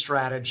nice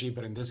strategy,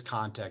 but in this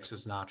context,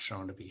 it's not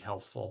shown to be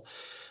helpful.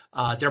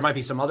 There might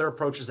be some other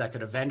approaches that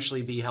could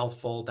eventually be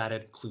helpful. That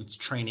includes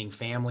training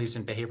families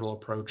in behavioral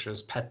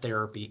approaches, pet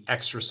therapy,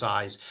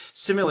 exercise.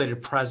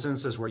 Simulated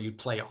presence is where you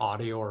play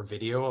audio or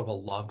video of a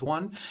loved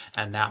one,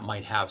 and that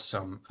might have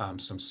some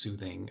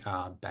soothing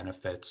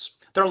benefits.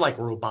 There are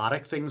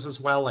robotic things as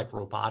well, like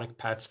robotic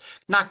pets.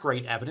 Not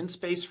great evidence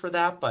base for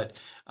that, but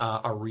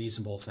a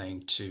reasonable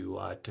thing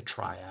to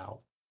try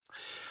out.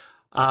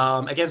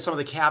 Again, some of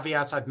the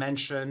caveats I've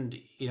mentioned,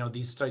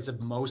 these studies have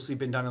mostly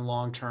been done in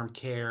long-term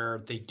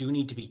care. They do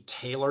need to be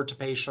tailored to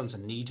patients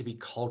and need to be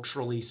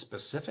culturally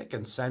specific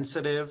and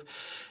sensitive.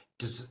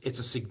 It's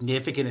a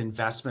significant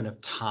investment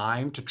of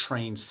time to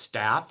train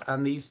staff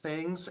on these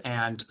things,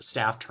 and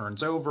staff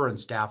turns over and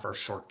staff are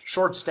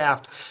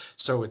short-staffed.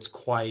 So it's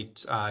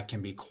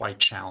can be quite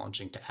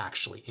challenging to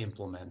actually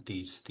implement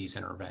these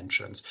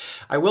interventions.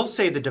 I will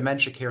say the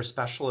dementia care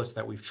specialists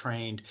that we've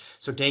trained,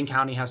 so Dane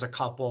County has a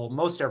couple,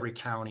 most every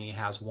county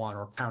has one,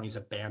 or counties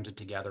have banded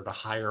together to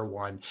hire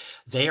one.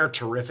 They are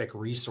terrific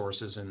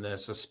resources in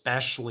this,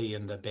 especially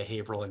in the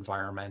behavioral,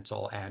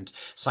 environmental, and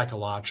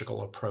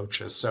psychological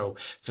approaches. So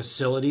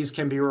facilities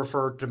can be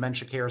referred to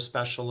dementia care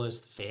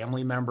specialists,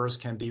 family members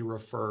can be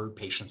referred,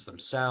 patients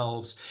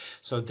themselves.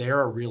 So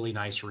they're a really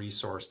nice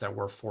resource that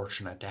we're fortunate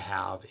to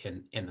have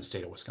in the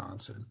state of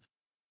Wisconsin.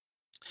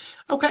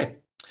 Okay,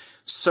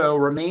 so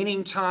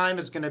remaining time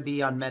is going to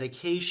be on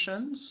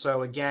medications.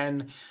 So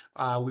again,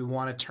 we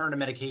want to turn to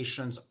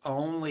medications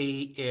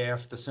only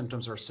if the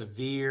symptoms are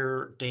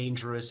severe,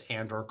 dangerous,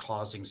 and are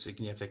causing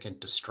significant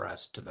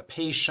distress to the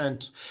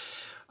patient.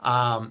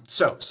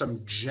 So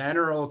some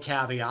general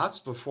caveats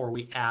before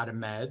we add a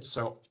med.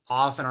 So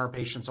often our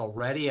patients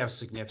already have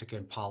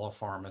significant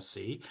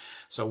polypharmacy.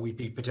 So we'd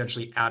be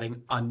potentially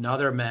adding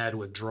another med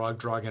with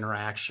drug-drug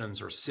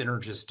interactions or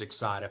synergistic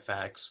side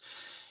effects.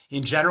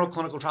 In general,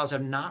 clinical trials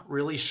have not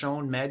really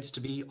shown meds to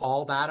be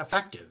all that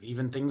effective.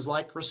 Even things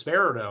like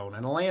risperidone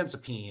and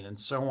olanzapine and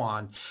so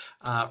on.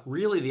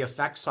 Really, the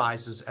effect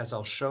sizes, as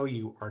I'll show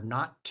you, are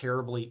not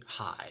terribly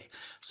high.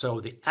 So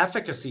the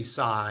efficacy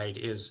side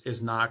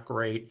is not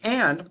great,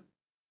 and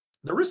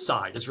the risk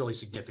side is really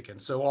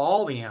significant. So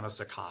all the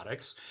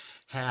antipsychotics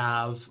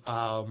have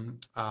an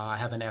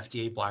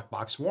FDA black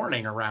box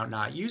warning around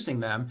not using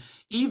them.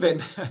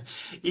 Even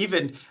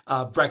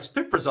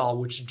brexpiprazole,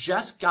 which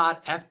just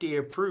got FDA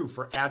approved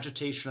for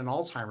agitation and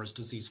Alzheimer's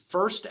disease,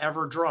 first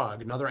ever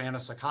drug, another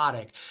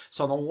antipsychotic.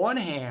 So on the one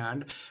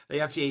hand, the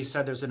FDA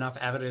said there's enough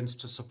evidence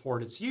to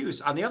support its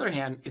use. On the other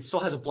hand, it still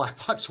has a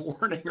black box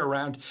warning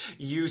around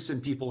use in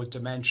people with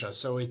dementia.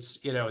 So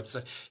it's, you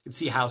can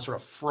see how sort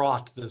of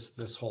fraught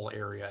this whole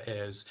area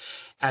is.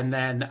 And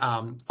then,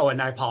 oh,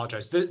 and I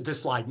apologize.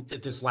 This slide,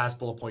 this last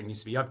bullet point needs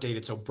to be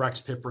updated. So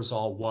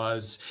brexpiprazole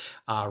was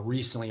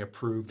recently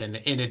approved, and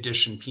in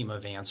addition,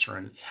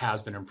 pimavanserin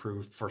has been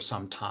approved for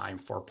some time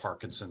for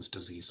Parkinson's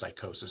disease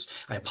psychosis.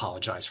 I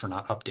apologize for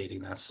not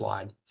updating that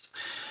slide.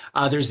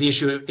 There's the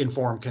issue of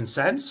informed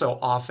consent. So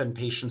often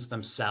patients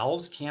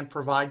themselves can't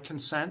provide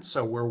consent.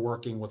 So we're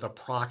working with a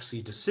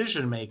proxy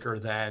decision maker,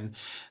 then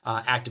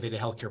activated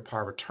healthcare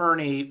power of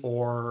attorney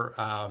or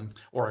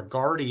a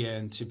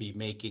guardian to be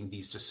making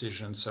these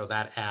decisions. So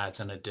that adds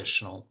an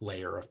additional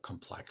layer of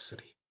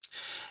complexity.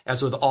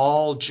 As with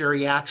all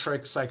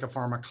geriatric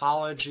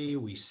psychopharmacology,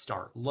 we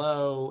start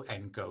low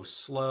and go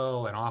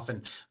slow, and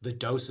often the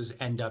doses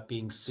end up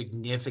being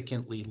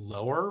significantly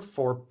lower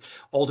for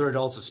older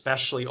adults,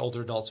 especially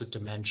older adults with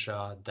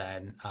dementia,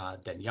 than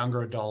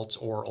younger adults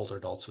or older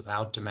adults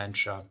without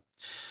dementia.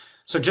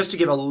 So just to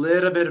give a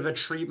little bit of a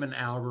treatment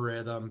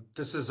algorithm,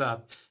 this is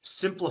a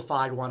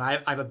simplified one.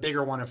 I have a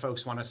bigger one if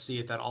folks want to see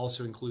it that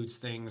also includes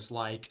things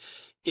like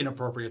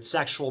inappropriate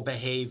sexual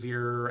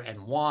behavior and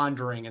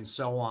wandering and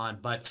so on.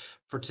 But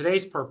for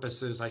today's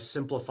purposes, I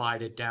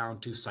simplified it down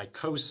to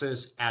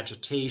psychosis,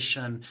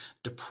 agitation,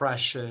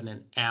 depression,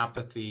 and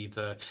apathy,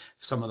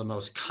 some of the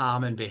most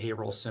common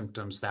behavioral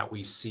symptoms that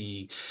we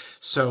see.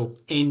 So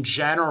in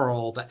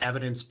general, the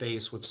evidence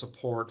base would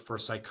support for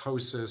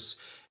psychosis,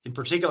 in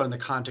particular in the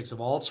context of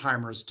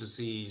Alzheimer's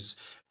disease,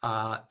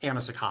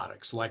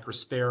 antipsychotics like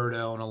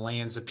risperidone,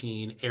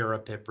 olanzapine,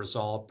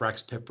 aripiprazole,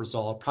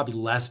 brexpiprazole, probably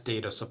less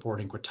data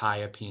supporting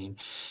quetiapine.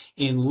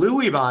 In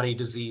Lewy body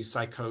disease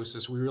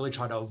psychosis, we really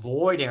try to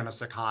avoid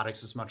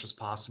antipsychotics as much as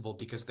possible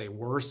because they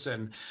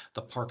worsen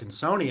the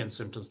Parkinsonian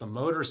symptoms, the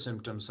motor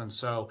symptoms. And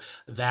so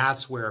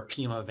that's where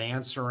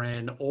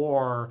pimavanserin,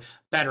 or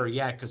better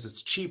yet, because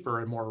it's cheaper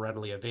and more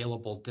readily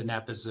available,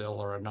 donepezil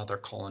or another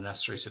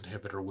cholinesterase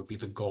inhibitor would be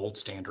the gold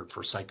standard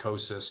for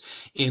psychosis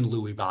in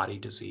Lewy body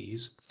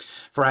disease.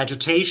 For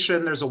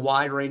agitation, there's a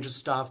wide range of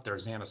stuff.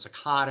 There's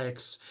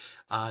antipsychotics.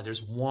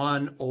 There's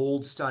one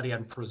old study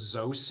on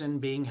prazosin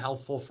being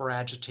helpful for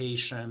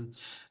agitation.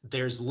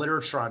 There's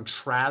literature on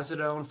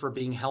trazodone for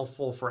being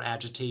helpful for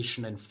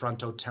agitation and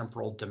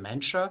frontotemporal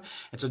dementia.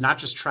 And so not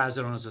just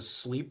trazodone as a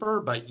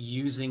sleeper, but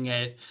using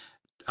it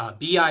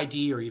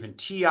BID or even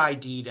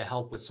TID to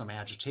help with some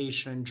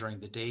agitation during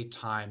the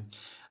daytime.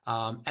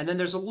 And then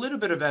there's a little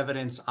bit of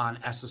evidence on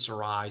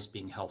SSRIs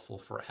being helpful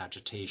for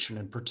agitation,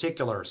 in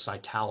particular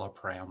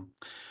citalopram.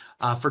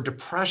 For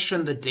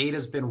depression, the data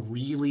has been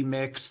really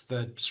mixed.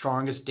 The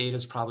strongest data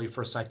is probably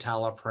for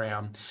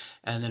citalopram.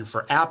 And then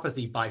for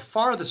apathy, by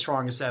far the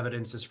strongest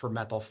evidence is for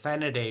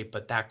methylphenidate,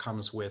 but that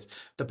comes with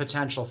the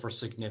potential for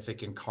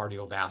significant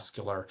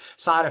cardiovascular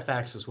side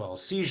effects, as well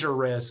as seizure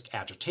risk,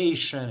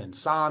 agitation,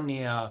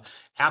 insomnia,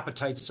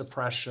 appetite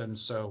suppression.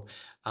 So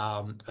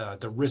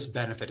the risk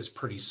benefit is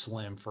pretty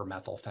slim for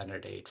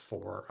methylphenidate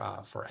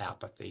for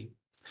apathy.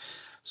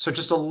 So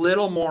just a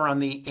little more on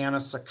the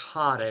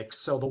antipsychotics.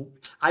 So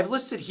I've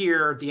listed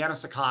here the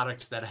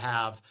antipsychotics that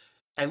have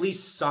at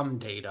least some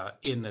data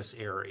in this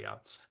area.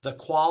 The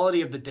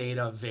quality of the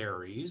data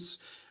varies.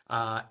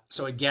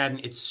 So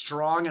again, it's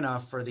strong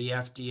enough for the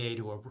FDA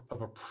to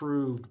have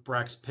approved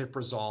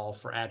brexpiprazole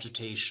for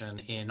agitation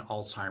in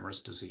Alzheimer's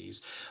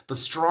disease. The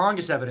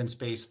strongest evidence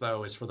base,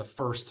 though, is for the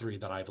first three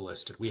that I've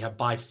listed. We have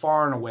by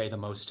far and away the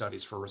most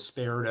studies for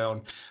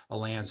risperidone,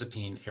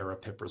 olanzapine,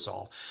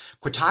 aripiprazole.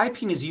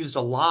 Quetiapine is used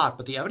a lot,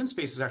 but the evidence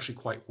base is actually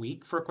quite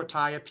weak for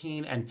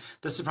quetiapine, and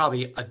this is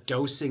probably a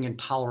dosing and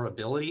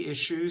tolerability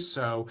issue.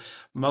 So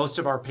most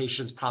of our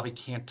patients probably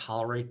can't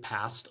tolerate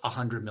past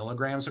 100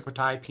 milligrams of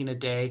quetiapine a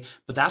day.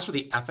 But that's where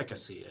the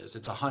efficacy is.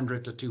 It's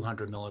 100 to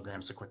 200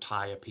 milligrams of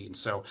quetiapine.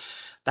 So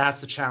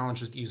that's the challenge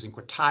with using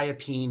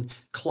quetiapine.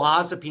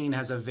 Clozapine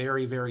has a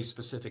very, very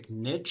specific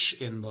niche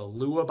in the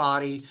Lewy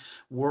body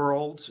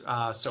world.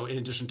 So in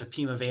addition to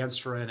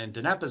pimavanserin and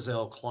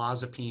donepezil,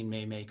 clozapine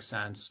may make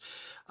sense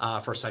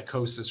for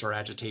psychosis or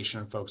agitation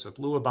in folks with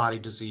Lewy body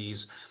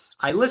disease.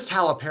 I list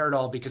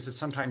haloperidol because it's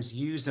sometimes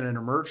used in an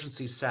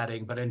emergency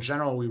setting, but in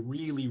general, we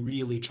really,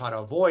 really try to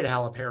avoid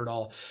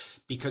haloperidol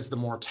because the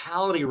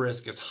mortality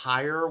risk is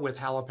higher with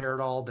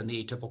haloperidol than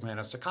the atypical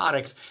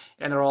antipsychotics.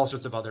 And there are all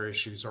sorts of other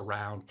issues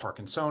around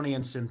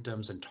Parkinsonian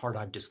symptoms and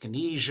tardive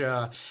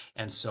dyskinesia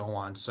and so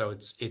on. So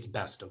it's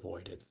best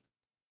avoided.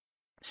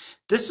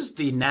 This is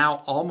the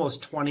now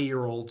almost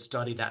 20-year-old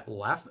study that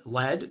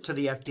led to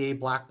the FDA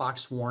black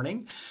box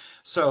warning.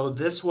 So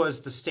this was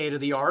the state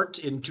of the art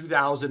in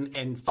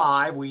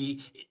 2005.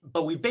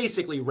 But we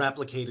basically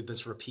replicated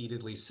this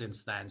repeatedly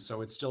since then,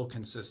 so it's still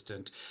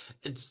consistent.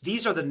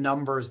 These are the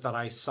numbers that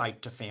I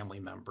cite to family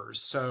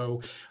members.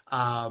 So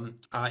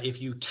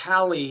if you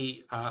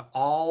tally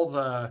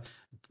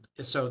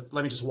so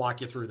let me just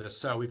walk you through this.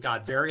 So we've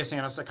got various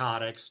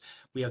antipsychotics.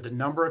 We have the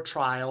number of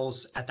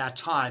trials at that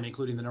time,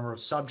 including the number of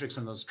subjects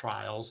in those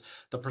trials,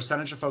 the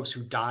percentage of folks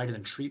who died in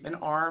the treatment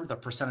arm, the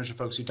percentage of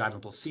folks who died in the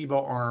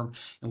placebo arm,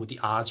 and what the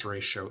odds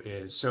ratio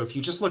is. So if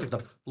you just look at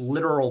the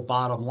literal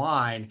bottom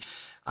line,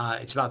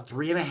 it's about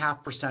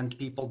 3.5%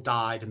 people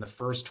died in the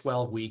first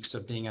 12 weeks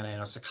of being an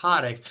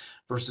antipsychotic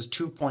versus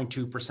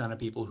 2.2% of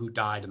people who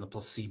died in the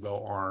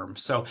placebo arm.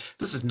 So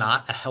this is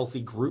not a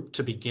healthy group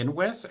to begin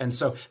with. And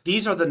so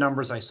these are the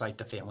numbers I cite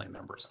to family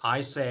members.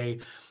 I say,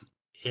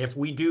 if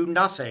we do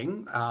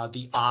nothing,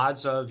 the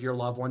odds of your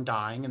loved one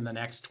dying in the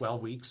next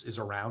 12 weeks is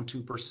around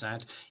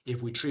 2%.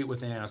 If we treat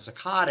with an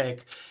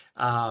antipsychotic,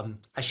 I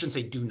shouldn't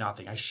say do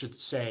nothing. I should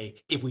say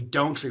if we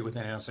don't treat with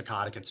an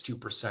antipsychotic, it's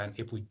 2%.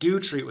 If we do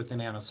treat with an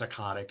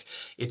antipsychotic,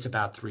 it's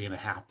about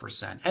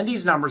 3.5%. And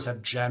these numbers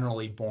have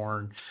generally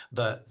borne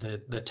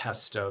the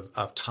test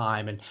of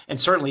time. And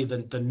certainly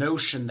the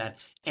notion that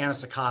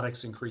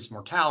antipsychotics increase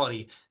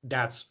mortality,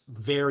 that's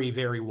very,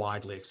 very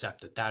widely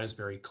accepted. That is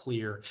very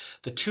clear.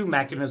 The two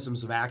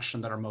mechanisms of action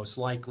that are most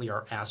likely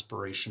are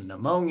aspiration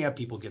pneumonia.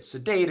 People get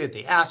sedated,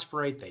 they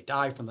aspirate, they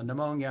die from the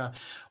pneumonia,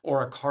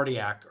 or a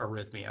cardiac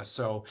arrhythmia.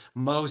 So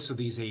most of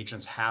these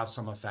agents have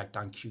some effect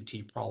on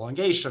QT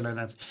prolongation.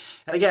 And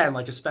again,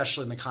 like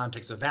especially in the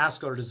context of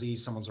vascular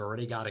disease, someone's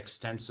already got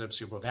extensive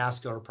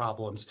cerebrovascular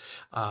problems,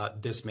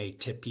 this may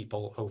tip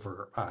people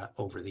over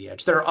the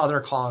edge. There are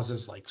other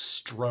causes like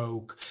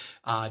stroke,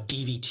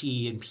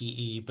 DVT, and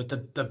PE, but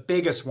the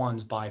biggest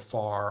ones by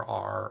far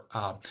are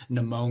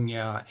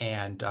pneumonia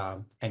and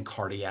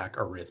cardiac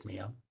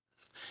arrhythmia.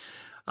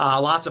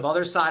 Lots of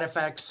other side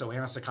effects. So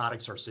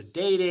antipsychotics are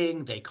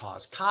sedating, they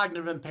cause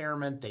cognitive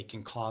impairment, they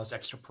can cause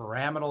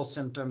extrapyramidal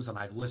symptoms, and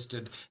I've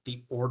listed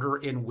the order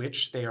in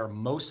which they are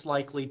most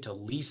likely to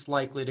least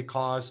likely to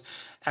cause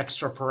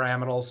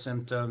extrapyramidal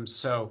symptoms.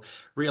 So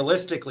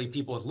realistically,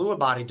 people with Lewy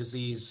body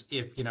disease,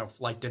 if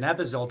like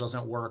donepezil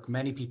doesn't work,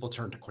 many people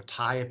turn to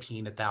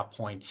quetiapine at that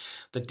point.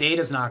 The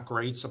data is not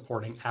great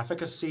supporting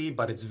efficacy,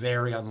 but it's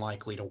very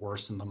unlikely to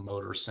worsen the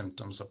motor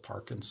symptoms of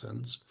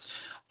Parkinson's.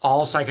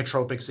 All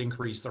psychotropics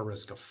increase the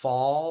risk of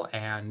fall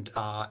and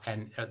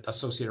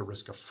associated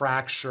risk of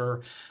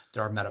fracture.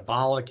 There are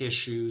metabolic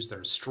issues.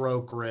 There's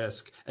stroke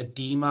risk,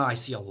 edema. I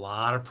see a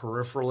lot of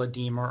peripheral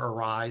edema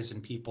arise in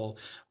people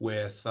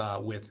with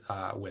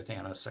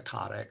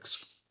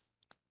antipsychotics.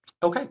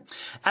 Okay,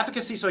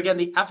 efficacy. So again,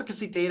 the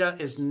efficacy data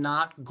is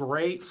not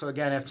great. So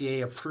again,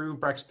 FDA approved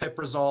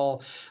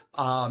brexpiprazole.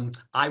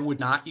 I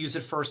would not use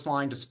it first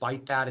line.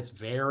 Despite that, it's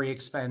very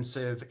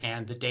expensive,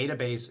 and the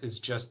database is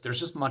there's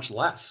just much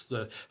less.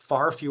 The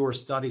far fewer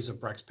studies of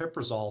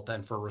brexpiprazole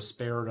than for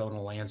risperidone,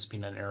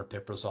 olanzapine, and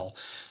aripiprazole.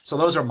 So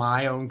those are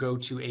my own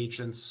go-to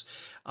agents.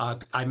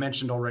 I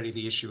mentioned already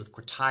the issue with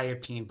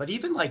quetiapine, but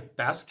even like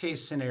best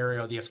case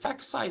scenario, the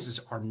effect sizes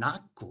are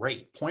not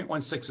great.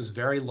 0.16 is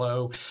very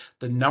low.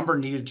 The number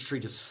needed to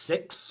treat is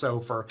 6.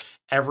 So for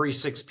every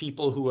 6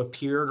 people who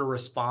appear to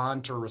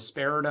respond to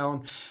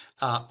risperidone,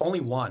 only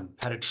 1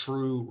 had a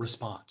true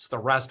response. The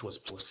rest was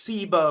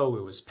placebo,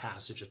 it was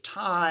passage of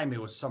time,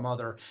 it was some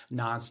other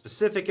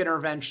non-specific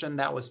intervention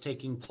that was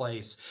taking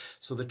place.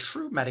 So the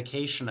true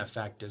medication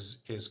effect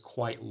is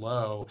quite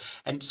low.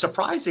 And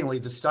surprisingly,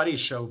 the studies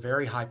show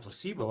very high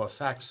placebo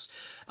effects,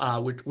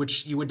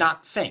 which you would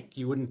not think.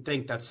 You wouldn't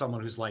think that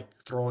someone who's like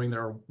throwing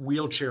their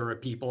wheelchair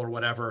at people or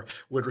whatever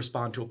would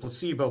respond to a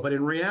placebo. But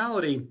in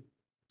reality,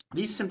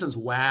 these symptoms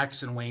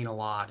wax and wane a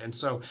lot. And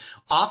so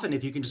often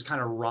if you can just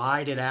kind of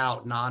ride it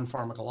out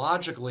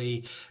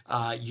non-pharmacologically,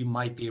 you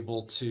might be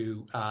able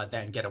to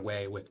then get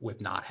away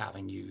with not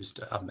having used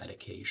a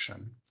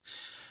medication.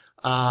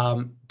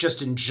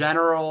 Just in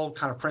general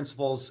kind of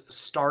principles,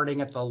 starting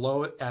at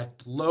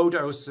low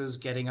doses,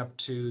 getting up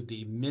to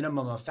the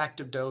minimum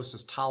effective dose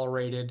is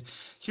tolerated.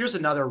 Here's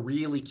another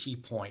really key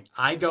point.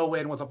 I go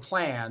in with a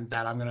plan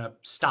that I'm going to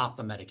stop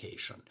the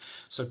medication.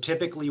 So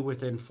typically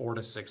within 4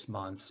 to 6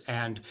 months.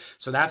 And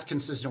so that's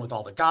consistent with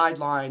all the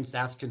guidelines.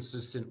 That's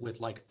consistent with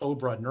like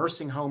OBRA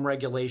nursing home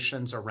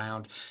regulations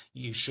around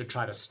you should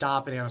try to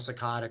stop an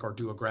antipsychotic or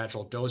do a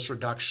gradual dose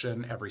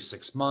reduction every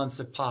 6 months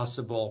if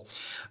possible.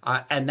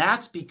 And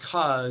that's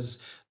because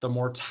The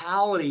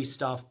mortality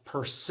stuff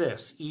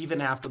persists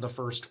even after the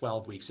first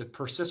 12 weeks. It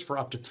persists for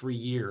up to 3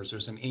 years.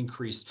 There's an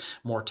increased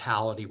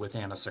mortality with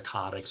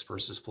antipsychotics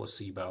versus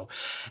placebo.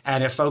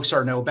 And if folks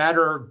are no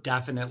better,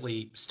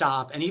 definitely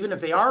stop. And even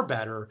if they are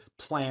better,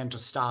 plan to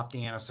stop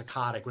the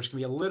antipsychotic, which can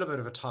be a little bit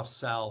of a tough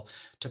sell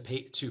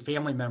to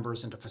family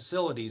members and to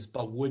facilities,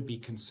 but would be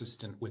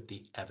consistent with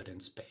the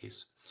evidence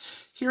base.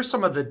 Here's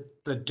some of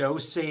the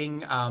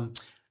dosing.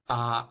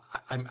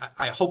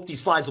 I hope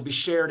these slides will be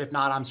shared. If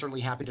not, I'm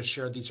certainly happy to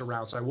share these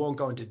around. So I won't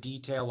go into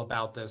detail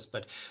about this,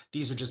 but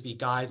these would just be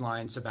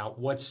guidelines about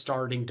what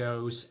starting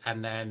dose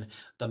and then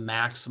the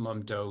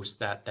maximum dose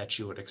that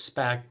you would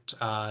expect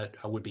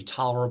would be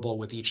tolerable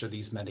with each of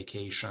these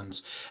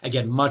medications.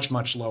 Again, much,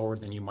 much lower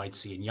than you might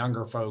see in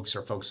younger folks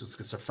or folks with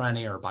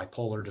schizophrenia or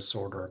bipolar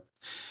disorder.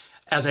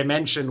 As I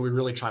mentioned, we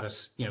really try to,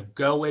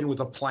 go in with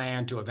a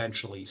plan to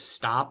eventually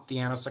stop the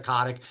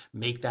antipsychotic,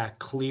 make that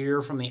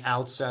clear from the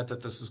outset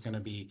that this is going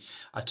to be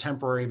a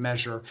temporary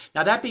measure.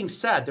 Now, that being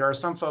said, there are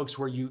some folks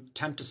where you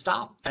attempt to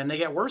stop and they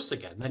get worse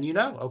again. Then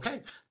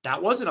okay,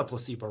 that wasn't a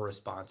placebo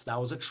response. That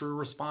was a true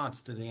response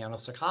to the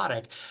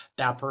antipsychotic.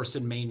 That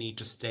person may need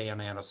to stay on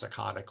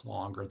antipsychotic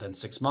longer than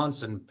 6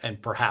 months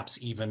and perhaps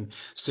even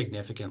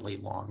significantly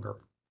longer.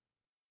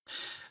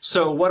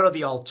 So what are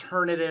the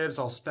alternatives?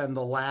 I'll spend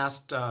the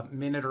last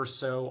minute or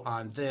so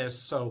on this.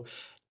 So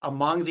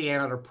among the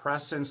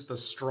antidepressants, the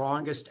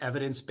strongest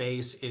evidence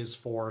base is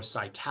for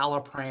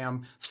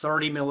citalopram,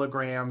 30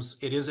 milligrams.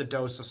 It is a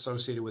dose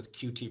associated with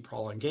QT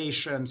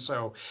prolongation.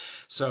 So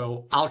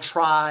I'll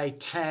try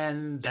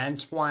 10, then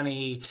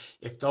 20.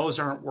 If those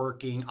aren't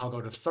working, I'll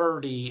go to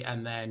 30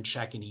 and then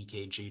check an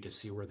EKG to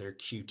see where their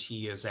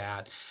QT is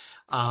at.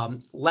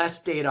 Less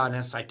data on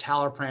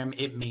citalopram,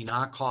 it may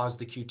not cause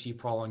the QT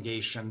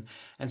prolongation.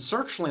 And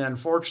certainly,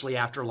 unfortunately,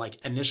 after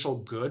initial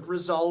good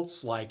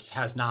results,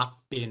 has not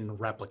been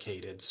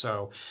replicated.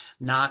 So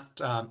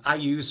I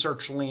use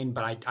sertraline,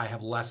 but I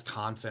have less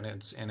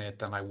confidence in it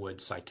than I would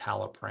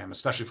citalopram,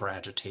 especially for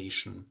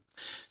agitation.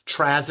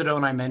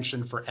 Trazodone I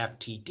mentioned for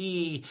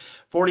FTD.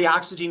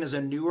 40-oxygen is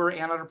a newer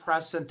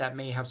antidepressant that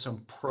may have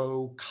some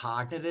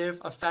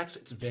pro-cognitive effects.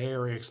 It's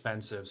very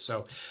expensive,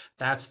 so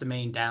that's the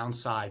main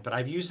downside. But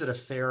I've used it a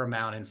fair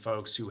amount in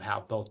folks who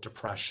have both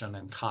depression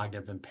and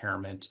cognitive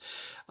impairment.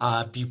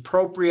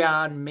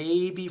 Bupropion,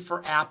 maybe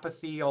for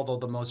apathy, although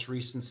the most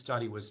recent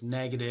study was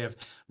negative.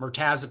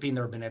 Mirtazapine,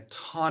 there have been a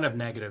ton of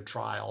negative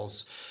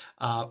trials.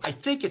 I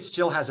think it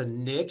still has a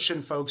niche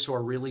in folks who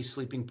are really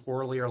sleeping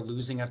poorly or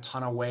losing a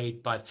ton of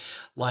weight, but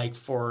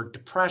for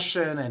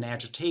depression and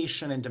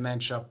agitation and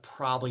dementia,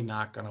 probably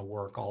not going to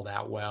work all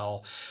that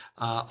well.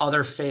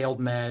 Other failed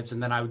meds,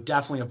 and then I would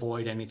definitely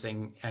avoid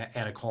anything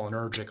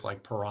anticholinergic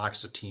like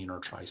paroxetine or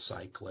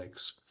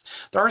tricyclics.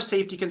 There are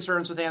safety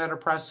concerns with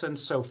antidepressants,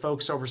 so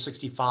folks over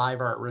 65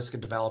 are at risk of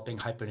developing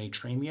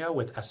hyponatremia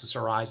with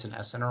SSRIs and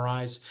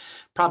SNRIs.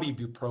 Probably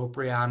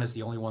bupropion is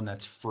the only one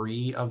that's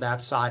free of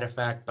that side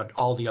effect, but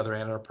all the other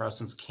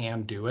antidepressants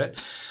can do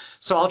it.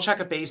 So I'll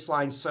check a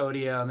baseline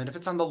sodium, and if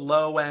it's on the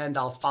low end,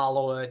 I'll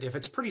follow it. If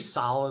it's pretty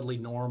solidly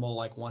normal,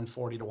 like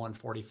 140 to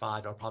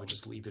 145, I'll probably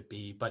just leave it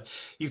be. But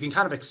you can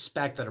kind of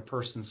expect that a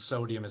person's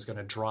sodium is going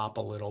to drop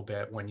a little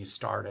bit when you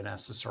start an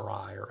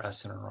SSRI or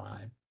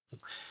SNRI.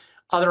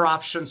 Other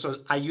options, so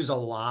I use a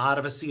lot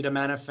of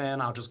acetaminophen.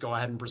 I'll just go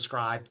ahead and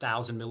prescribe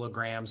 1,000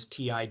 milligrams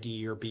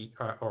TID or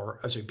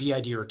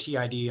BID or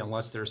TID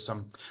unless they're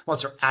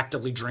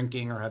actively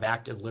drinking or have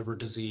active liver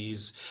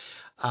disease.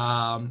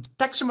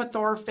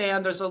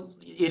 Dextromethorphan,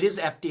 it is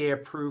FDA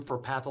approved for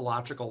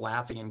pathological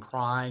laughing and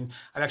crying.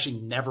 I've actually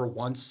never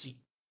once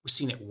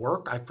seen it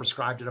work. I've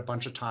prescribed it a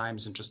bunch of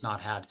times and just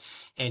not had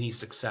any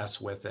success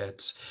with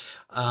it.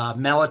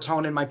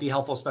 Melatonin might be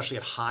helpful, especially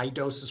at high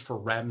doses for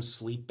REM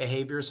sleep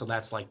behavior. So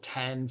that's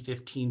 10,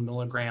 15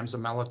 milligrams of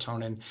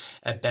melatonin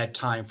at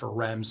bedtime for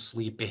REM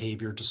sleep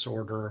behavior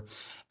disorder.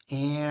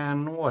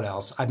 And what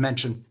else? I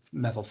mentioned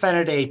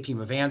methylphenidate,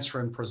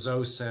 pimavanserin,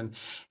 prazosin.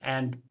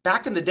 And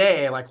back in the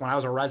day, when I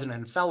was a resident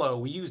and fellow,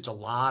 we used a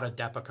lot of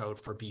Depakote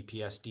for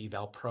BPSD,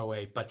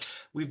 valproate, but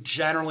we've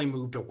generally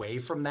moved away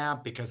from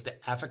that because the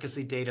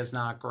efficacy data is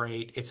not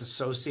great. It's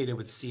associated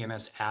with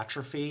CNS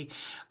atrophy,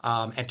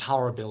 and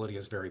tolerability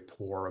is very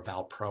poor of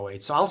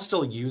valproate. So I'll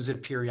still use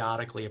it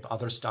periodically if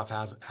other stuff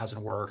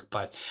hasn't worked,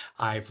 but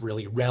I've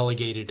really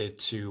relegated it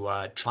to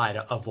try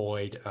to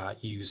avoid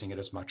using it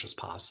as much as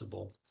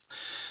possible.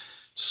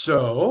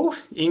 So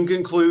in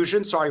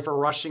conclusion, sorry for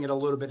rushing it a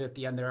little bit at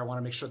the end there. I want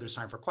to make sure there's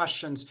time for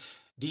questions.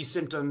 These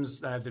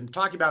symptoms that I've been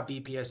talking about,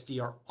 BPSD,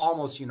 are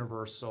almost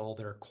universal.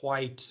 They're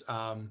quite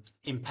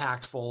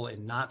impactful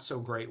in not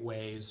so great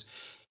ways.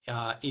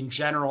 In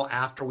general,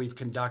 after we've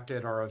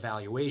conducted our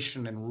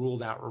evaluation and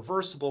ruled out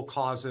reversible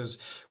causes,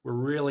 we're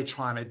really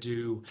trying to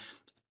do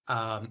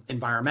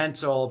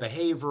environmental,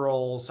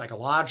 behavioral,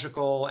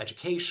 psychological,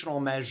 educational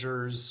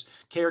measures,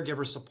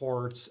 caregiver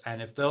supports,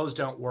 and if those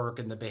don't work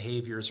and the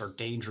behaviors are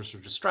dangerous or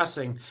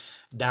distressing,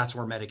 that's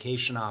where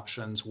medication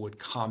options would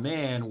come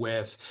in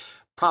with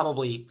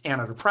probably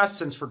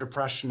antidepressants for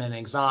depression and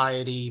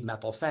anxiety,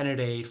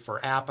 methylphenidate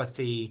for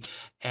apathy,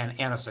 and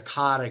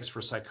antipsychotics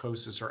for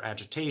psychosis or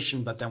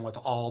agitation, but then with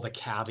all the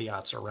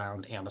caveats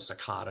around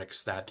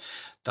antipsychotics that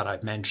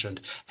I've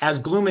mentioned. As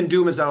gloom and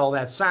doom as all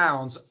that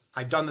sounds,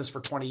 I've done this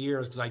for 20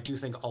 years because I do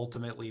think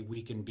ultimately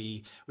we can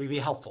be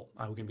helpful.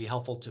 We can be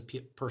helpful to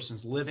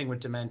persons living with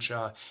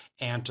dementia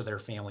and to their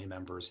family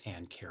members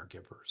and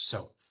caregivers.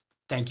 So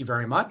thank you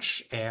very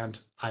much, and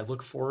I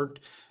look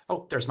forward.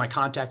 Oh, there's my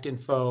contact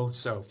info,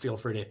 so feel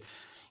free to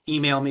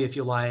email me if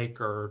you like,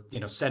 or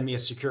send me a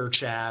secure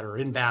chat or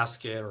in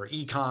basket or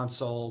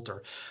e-consult,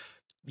 or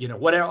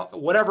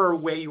whatever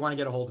way you want to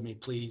get a hold of me,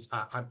 please.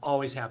 I'm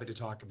always happy to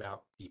talk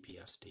about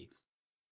BPSD.